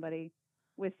to Oh, somebody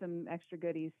with some extra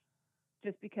goodies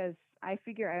just because I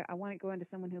figure I want to go into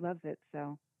someone who loves it.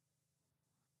 So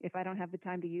if I don't have the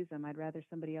time to use them, I'd rather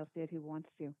somebody else did who wants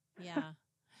to. yeah.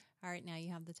 All right. Now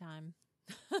you have the time.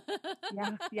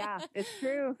 Yeah, yeah, it's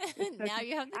true. It's so Now true.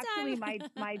 you have the Actually,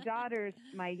 time.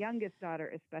 my youngest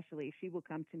daughter especially, she will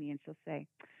come to me and she'll say,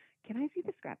 "Can I see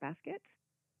the scrap basket?"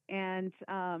 And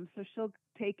so she'll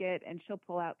take it and she'll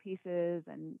pull out pieces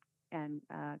and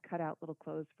cut out little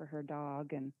clothes for her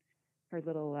dog and her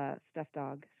little stuffed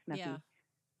dog, Yeah. Snuffy.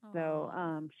 So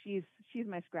Oh. she's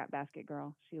my scrap basket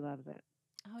girl. She loves it.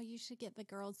 Oh, you should get the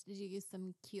girls to use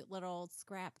some cute little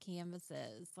scrap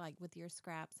canvases, like with your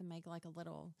scraps, and make like a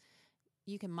little.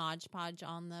 You can Mod Podge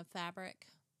on the fabric.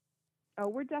 Oh,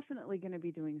 we're definitely going to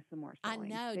be doing some more I sewing.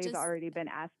 know. They've Just already been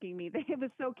asking me. It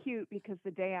was so cute because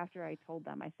the day after I told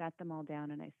them, I sat them all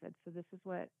down and I said, "So this is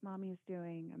what Mommy is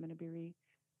doing. I'm going to be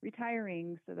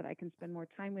retiring so that I can spend more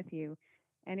time with you."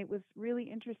 And it was really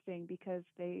interesting because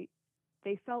they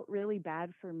felt really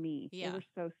bad for me. They yeah. were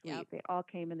so Yep. sweet. They all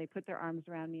came and they put their arms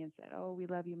around me and said, "Oh, we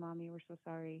love you, Mommy. We're so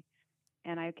sorry."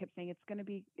 And I kept saying, it's going to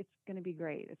be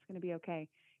great. It's going to be okay."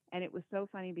 And it was so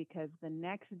funny because the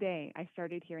next day I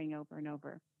started hearing over and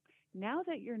over, "Now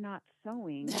that you're not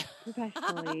sewing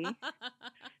professionally,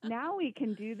 now we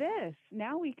can do this.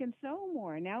 Now we can sew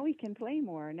more. Now we can play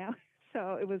more. Now."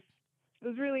 So it was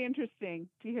really interesting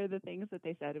to hear the things that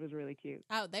they said. It was really cute.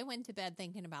 Oh, they went to bed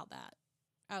thinking about that.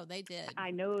 Oh, they did.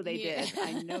 I know they Yeah. did.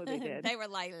 I know they did. They were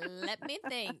like, let me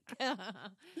think. Yeah.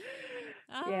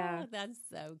 Oh, that's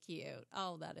so cute.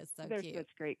 Oh, that is so They're cute.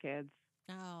 such great kids.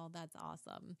 Oh, that's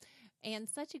awesome. And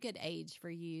such a good age for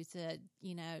you to,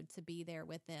 to be there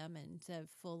with them and to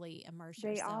fully immerse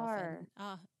They yourself. are.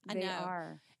 And I They know. are.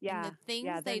 And Yeah. the things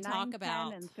Yeah. They're they 9, talk 10,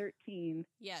 about. and 13.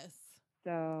 Yes.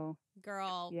 So,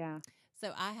 Girl. yeah.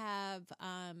 So I have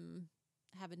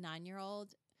a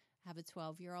 9-year-old, have a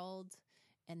 12-year-old,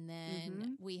 and then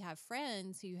Mm-hmm. we have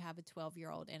friends who have a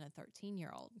 12-year-old and a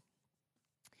 13-year-old.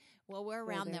 Well, we're So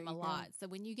around there them a you go. lot. So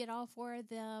when you get all four of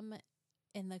them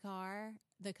in the car,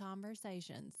 the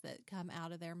conversations that come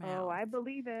out of their mouth. Oh, I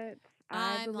believe it.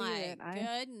 I'm believe like,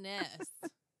 it.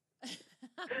 goodness.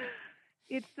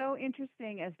 It's so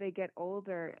interesting as they get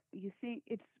older. You think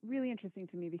it's really interesting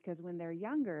to me because when they're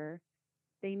younger,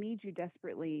 they need you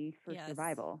desperately for Yes.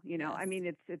 survival. I Yes.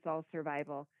 mean, it's all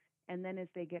survival. And then as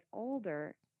they get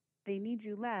older, they need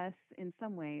you less in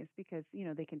some ways because,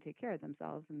 they can take care of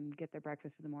themselves and get their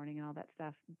breakfast in the morning and all that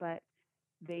stuff. But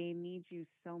they need you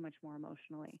so much more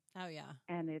emotionally. Oh, yeah.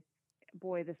 And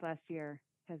this last year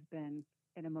has been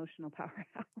an emotional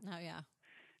powerhouse. Oh, yeah.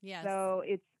 Yes. So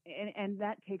and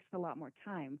that takes a lot more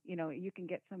time. You can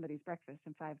get somebody's breakfast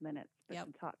in 5 minutes, but Yep.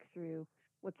 to talk through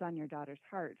what's on your daughter's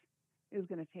heart is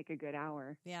going to take a good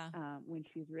hour. Yeah. When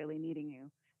she's really needing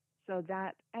you. So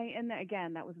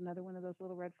again, that was another one of those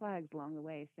little red flags along the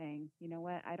way saying, you know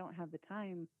what, I don't have the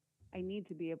time. I need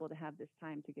to be able to have this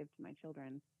time to give to my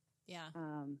children. Yeah.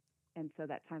 And so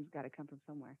that time's got to come from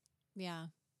somewhere. Yeah.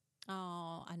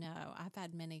 Oh, I know. I've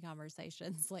had many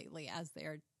conversations lately as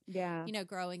they're, Yeah.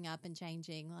 growing up and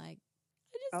changing. Like,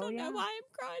 I just Oh, don't know yeah. why I'm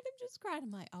crying. I'm just crying.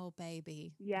 I'm like, oh,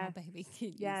 baby. Yes. Oh, baby,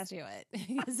 get Yes. used to it.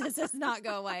 Because this does not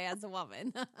go away as a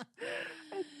woman.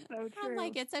 That's so true. I'm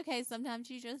like, it's okay. Sometimes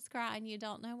you just cry and you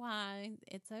don't know why.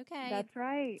 It's okay. That's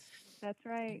right. That's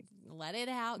right. Let it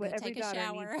out. What Go every take a daughter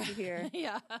shower. needs to hear.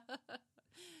 Yeah.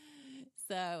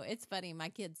 So it's funny. My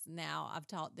kids now, I've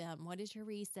taught them, what is your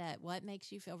reset? What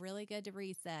makes you feel really good to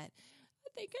reset? I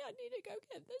think I need to go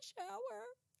get in the shower.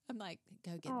 I'm like,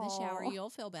 go get in the shower. Aw. You'll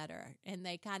feel better. And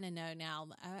they kind of know now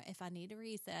if I need to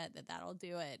reset that'll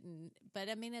do it. But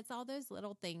I mean, it's all those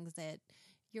little things that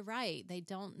you're right. They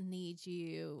don't need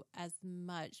you as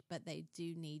much, but they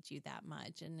do need you that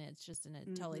much. And it's just in a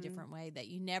totally Mhm. different way that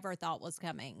you never thought was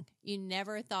coming. You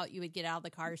never thought you would get out of the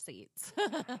car seats.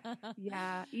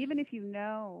 Yeah. Even if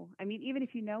even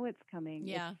if you know it's coming,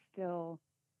 Yeah. it's still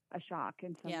a shock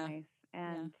in some Yeah. ways.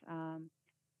 And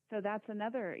so that's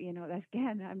another,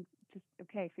 again, I'm just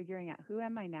figuring out who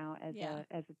am I now as Yeah.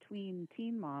 a tween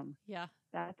teen mom. Yeah.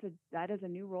 That is a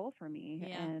new role for me.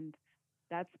 Yeah. And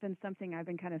that's been something I've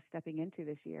been kind of stepping into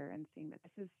this year and seeing that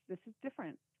this is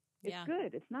different. It's Yeah.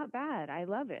 good. It's not bad. I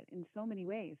love it in so many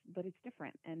ways, but it's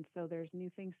different. And so there's new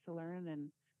things to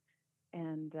learn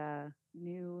and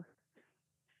new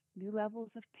levels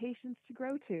of patience to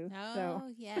grow to. So Oh,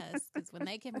 yes. Because when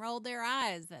they can roll their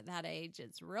eyes at that age,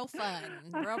 it's real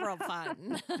fun. Real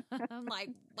fun. I'm like,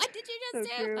 what did you So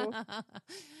just do? true.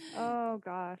 Oh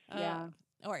gosh, yeah.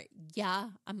 Or, yeah.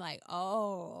 I'm like,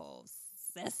 oh,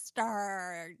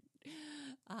 sister.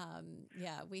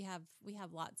 Yeah, we have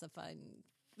lots of fun.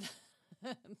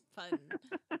 Fun.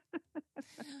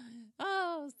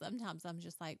 Oh, sometimes I'm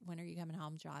just like, when are you coming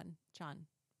home, John? John,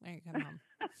 when are you coming home?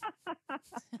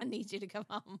 I need you to come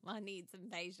home. I need some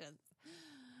patience.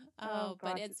 Oh,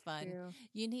 but gosh, it's fun. true.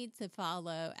 You need to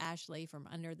follow Ashley from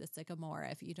Under the Sycamore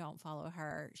if you don't follow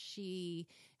her. She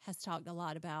has talked a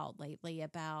lot lately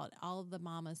about all the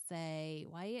mamas say,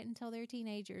 wait until they're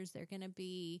teenagers. They're going to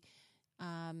be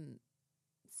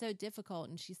so difficult.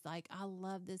 And she's like, I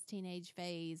love this teenage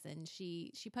phase. And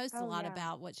she posts a lot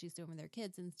about what she's doing with her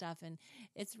kids and stuff. And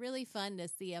it's really fun to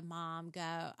see a mom go,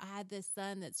 I had this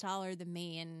son that's taller than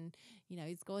me and,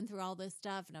 he's going through all this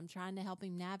stuff and I'm trying to help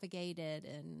him navigate it.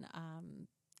 And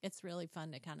it's really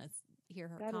fun to kind of hear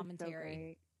her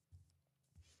commentary.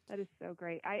 That is so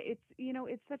great.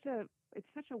 It's such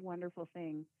a wonderful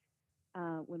thing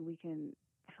when we can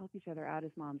help each other out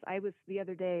as moms. I was the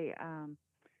other day,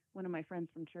 one of my friends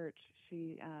from church,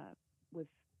 she was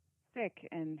sick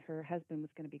and her husband was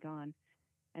going to be gone.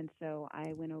 And so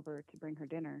I went over to bring her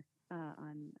dinner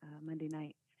on Monday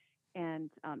night. And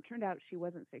turned out she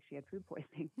wasn't sick. She had food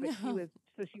poisoning, but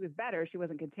she was better. She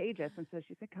wasn't contagious. And so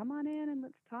she said, come on in and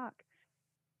let's talk.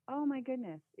 Oh my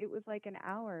goodness. It was like an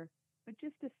hour, but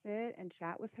just to sit and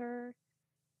chat with her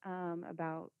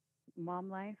about mom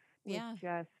life was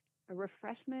just a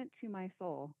refreshment to my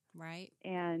soul. Right.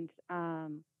 And I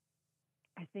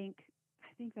think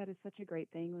think that is such a great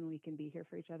thing when we can be here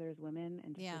for each other as women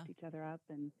and just Yeah, lift each other up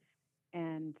and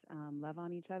love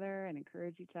on each other and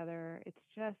encourage each other. It's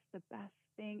just the best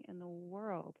thing in the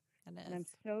world. it And is. I'm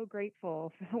so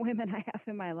grateful for the women I have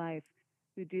in my life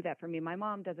who do that for me. My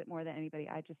mom does it more than anybody.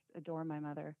 I just adore my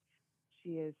mother. She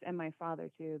is, and my father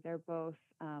too. They're both,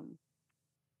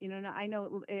 I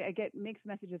know I get mixed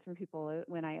messages from people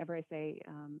whenever I say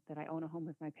that I own a home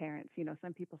with my parents.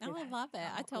 Some people say Oh, I that is love it.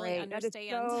 I so totally great. That is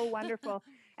understand. so wonderful.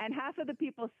 And half of the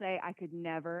people say I could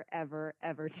never, ever,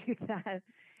 ever do that.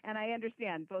 And I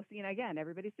understand both, again,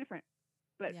 everybody's different.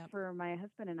 But Yep. for my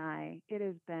husband and I, it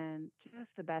has been just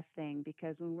the best thing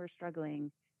because when we're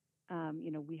struggling,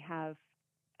 we have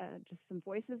just some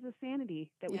voices of sanity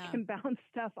that we Yeah. can bounce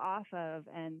stuff off of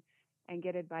and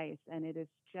get advice. And it has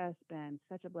just been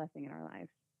such a blessing in our lives.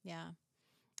 Yeah.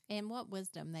 And what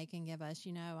wisdom they can give us,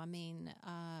 I mean,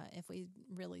 if we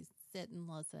really sit and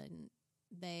listen,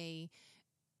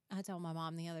 I told my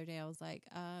mom the other day, I was like,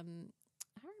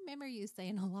 I remember you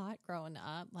saying a lot growing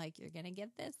up, like, you're going to get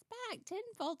this back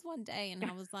tenfold one day. And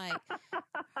I was like,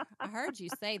 I heard you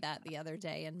say that the other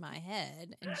day in my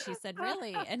head. And she said,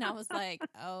 really? And I was like,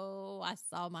 oh, I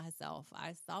saw myself.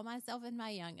 I saw myself in my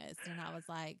youngest. And I was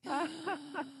like,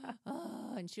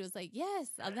 oh, and she was like, yes,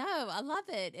 I know. I love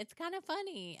it. It's kind of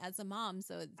funny as a mom.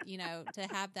 So, to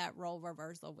have that role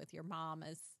reversal with your mom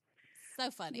is so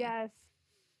funny. Yes.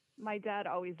 My dad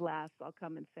always laughs. I'll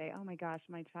come and say, oh my gosh,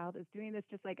 my child is doing this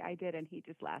just like I did. And he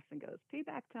just laughs and goes,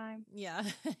 payback time. Yeah.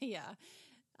 Yeah.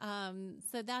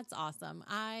 So that's awesome.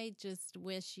 I just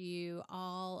wish you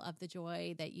all of the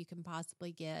joy that you can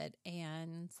possibly get.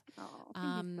 And Oh,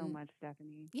 thank you so much,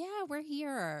 Stephanie. yeah, we're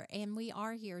here and we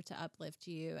are here to uplift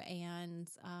you. And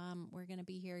we're going to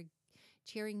be here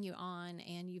cheering you on.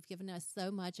 And you've given us so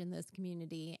much in this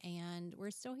community and we're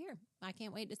still here. I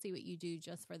can't wait to see what you do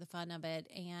just for the fun of it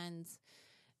and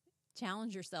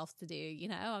challenge yourselves to do.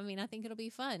 I mean, I think it'll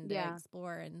be fun to Yeah,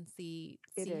 explore and see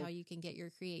it how is. you can get your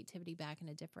creativity back in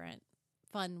a different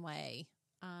fun way,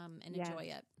 and Yes. enjoy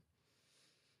it.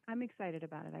 I'm excited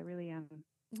about it. I really am.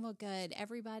 Well, good.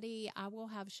 Everybody, I will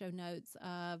have show notes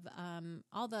of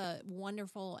all the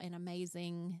wonderful and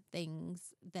amazing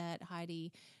things that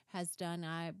Heidi has done.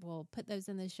 I will put those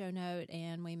in the show note,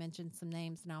 and we mentioned some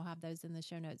names, and I'll have those in the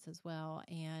show notes as well.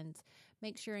 And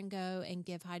make sure and go and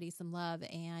give Heidi some love.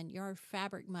 And you're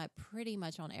Fabric Mutt pretty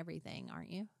much on everything,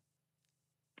 aren't you?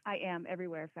 I am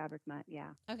everywhere, Fabric Mutt. Yeah.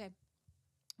 Okay.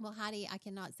 Well, Heidi, I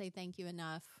cannot say thank you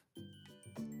enough.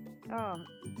 Oh,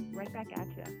 right back at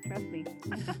you. Trust me.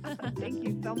 Thank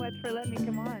you so much for letting me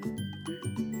come on.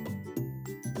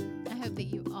 I hope that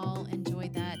you all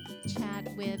enjoyed that chat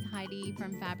with Heidi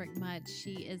from Fabric Mutt.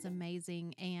 She is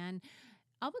amazing. And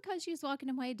all because she's walking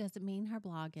away doesn't mean her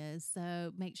blog is.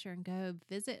 So make sure and go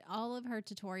visit all of her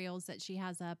tutorials that she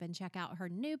has up and check out her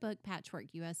new book, Patchwork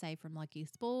USA from Lucky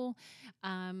Spool.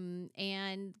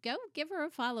 And go give her a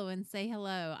follow and say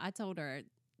hello. I told her,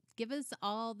 give us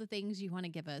all the things you want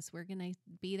to give us. We're going to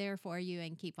be there for you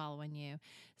and keep following you.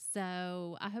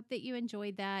 So I hope that you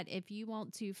enjoyed that. If you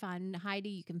want to find Heidi,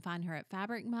 you can find her at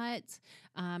Fabric Mutt.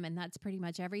 And that's pretty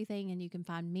much everything. And you can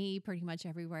find me pretty much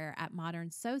everywhere at Modern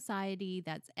Society.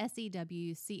 That's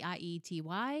SEWCIETY.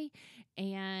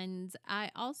 And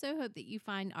I also hope that you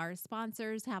find our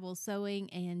sponsors, Havel Sewing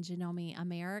and Genome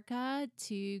America,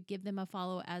 to give them a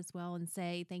follow as well and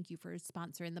say thank you for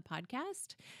sponsoring the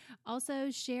podcast.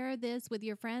 Also, share this with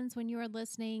your friends when you are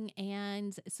listening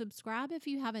and subscribe if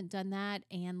you haven't done that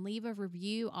and leave a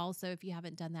review also if you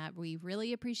haven't done that. We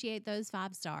really appreciate those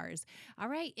 5 stars. All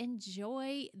right,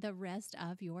 enjoy the rest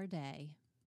of your day.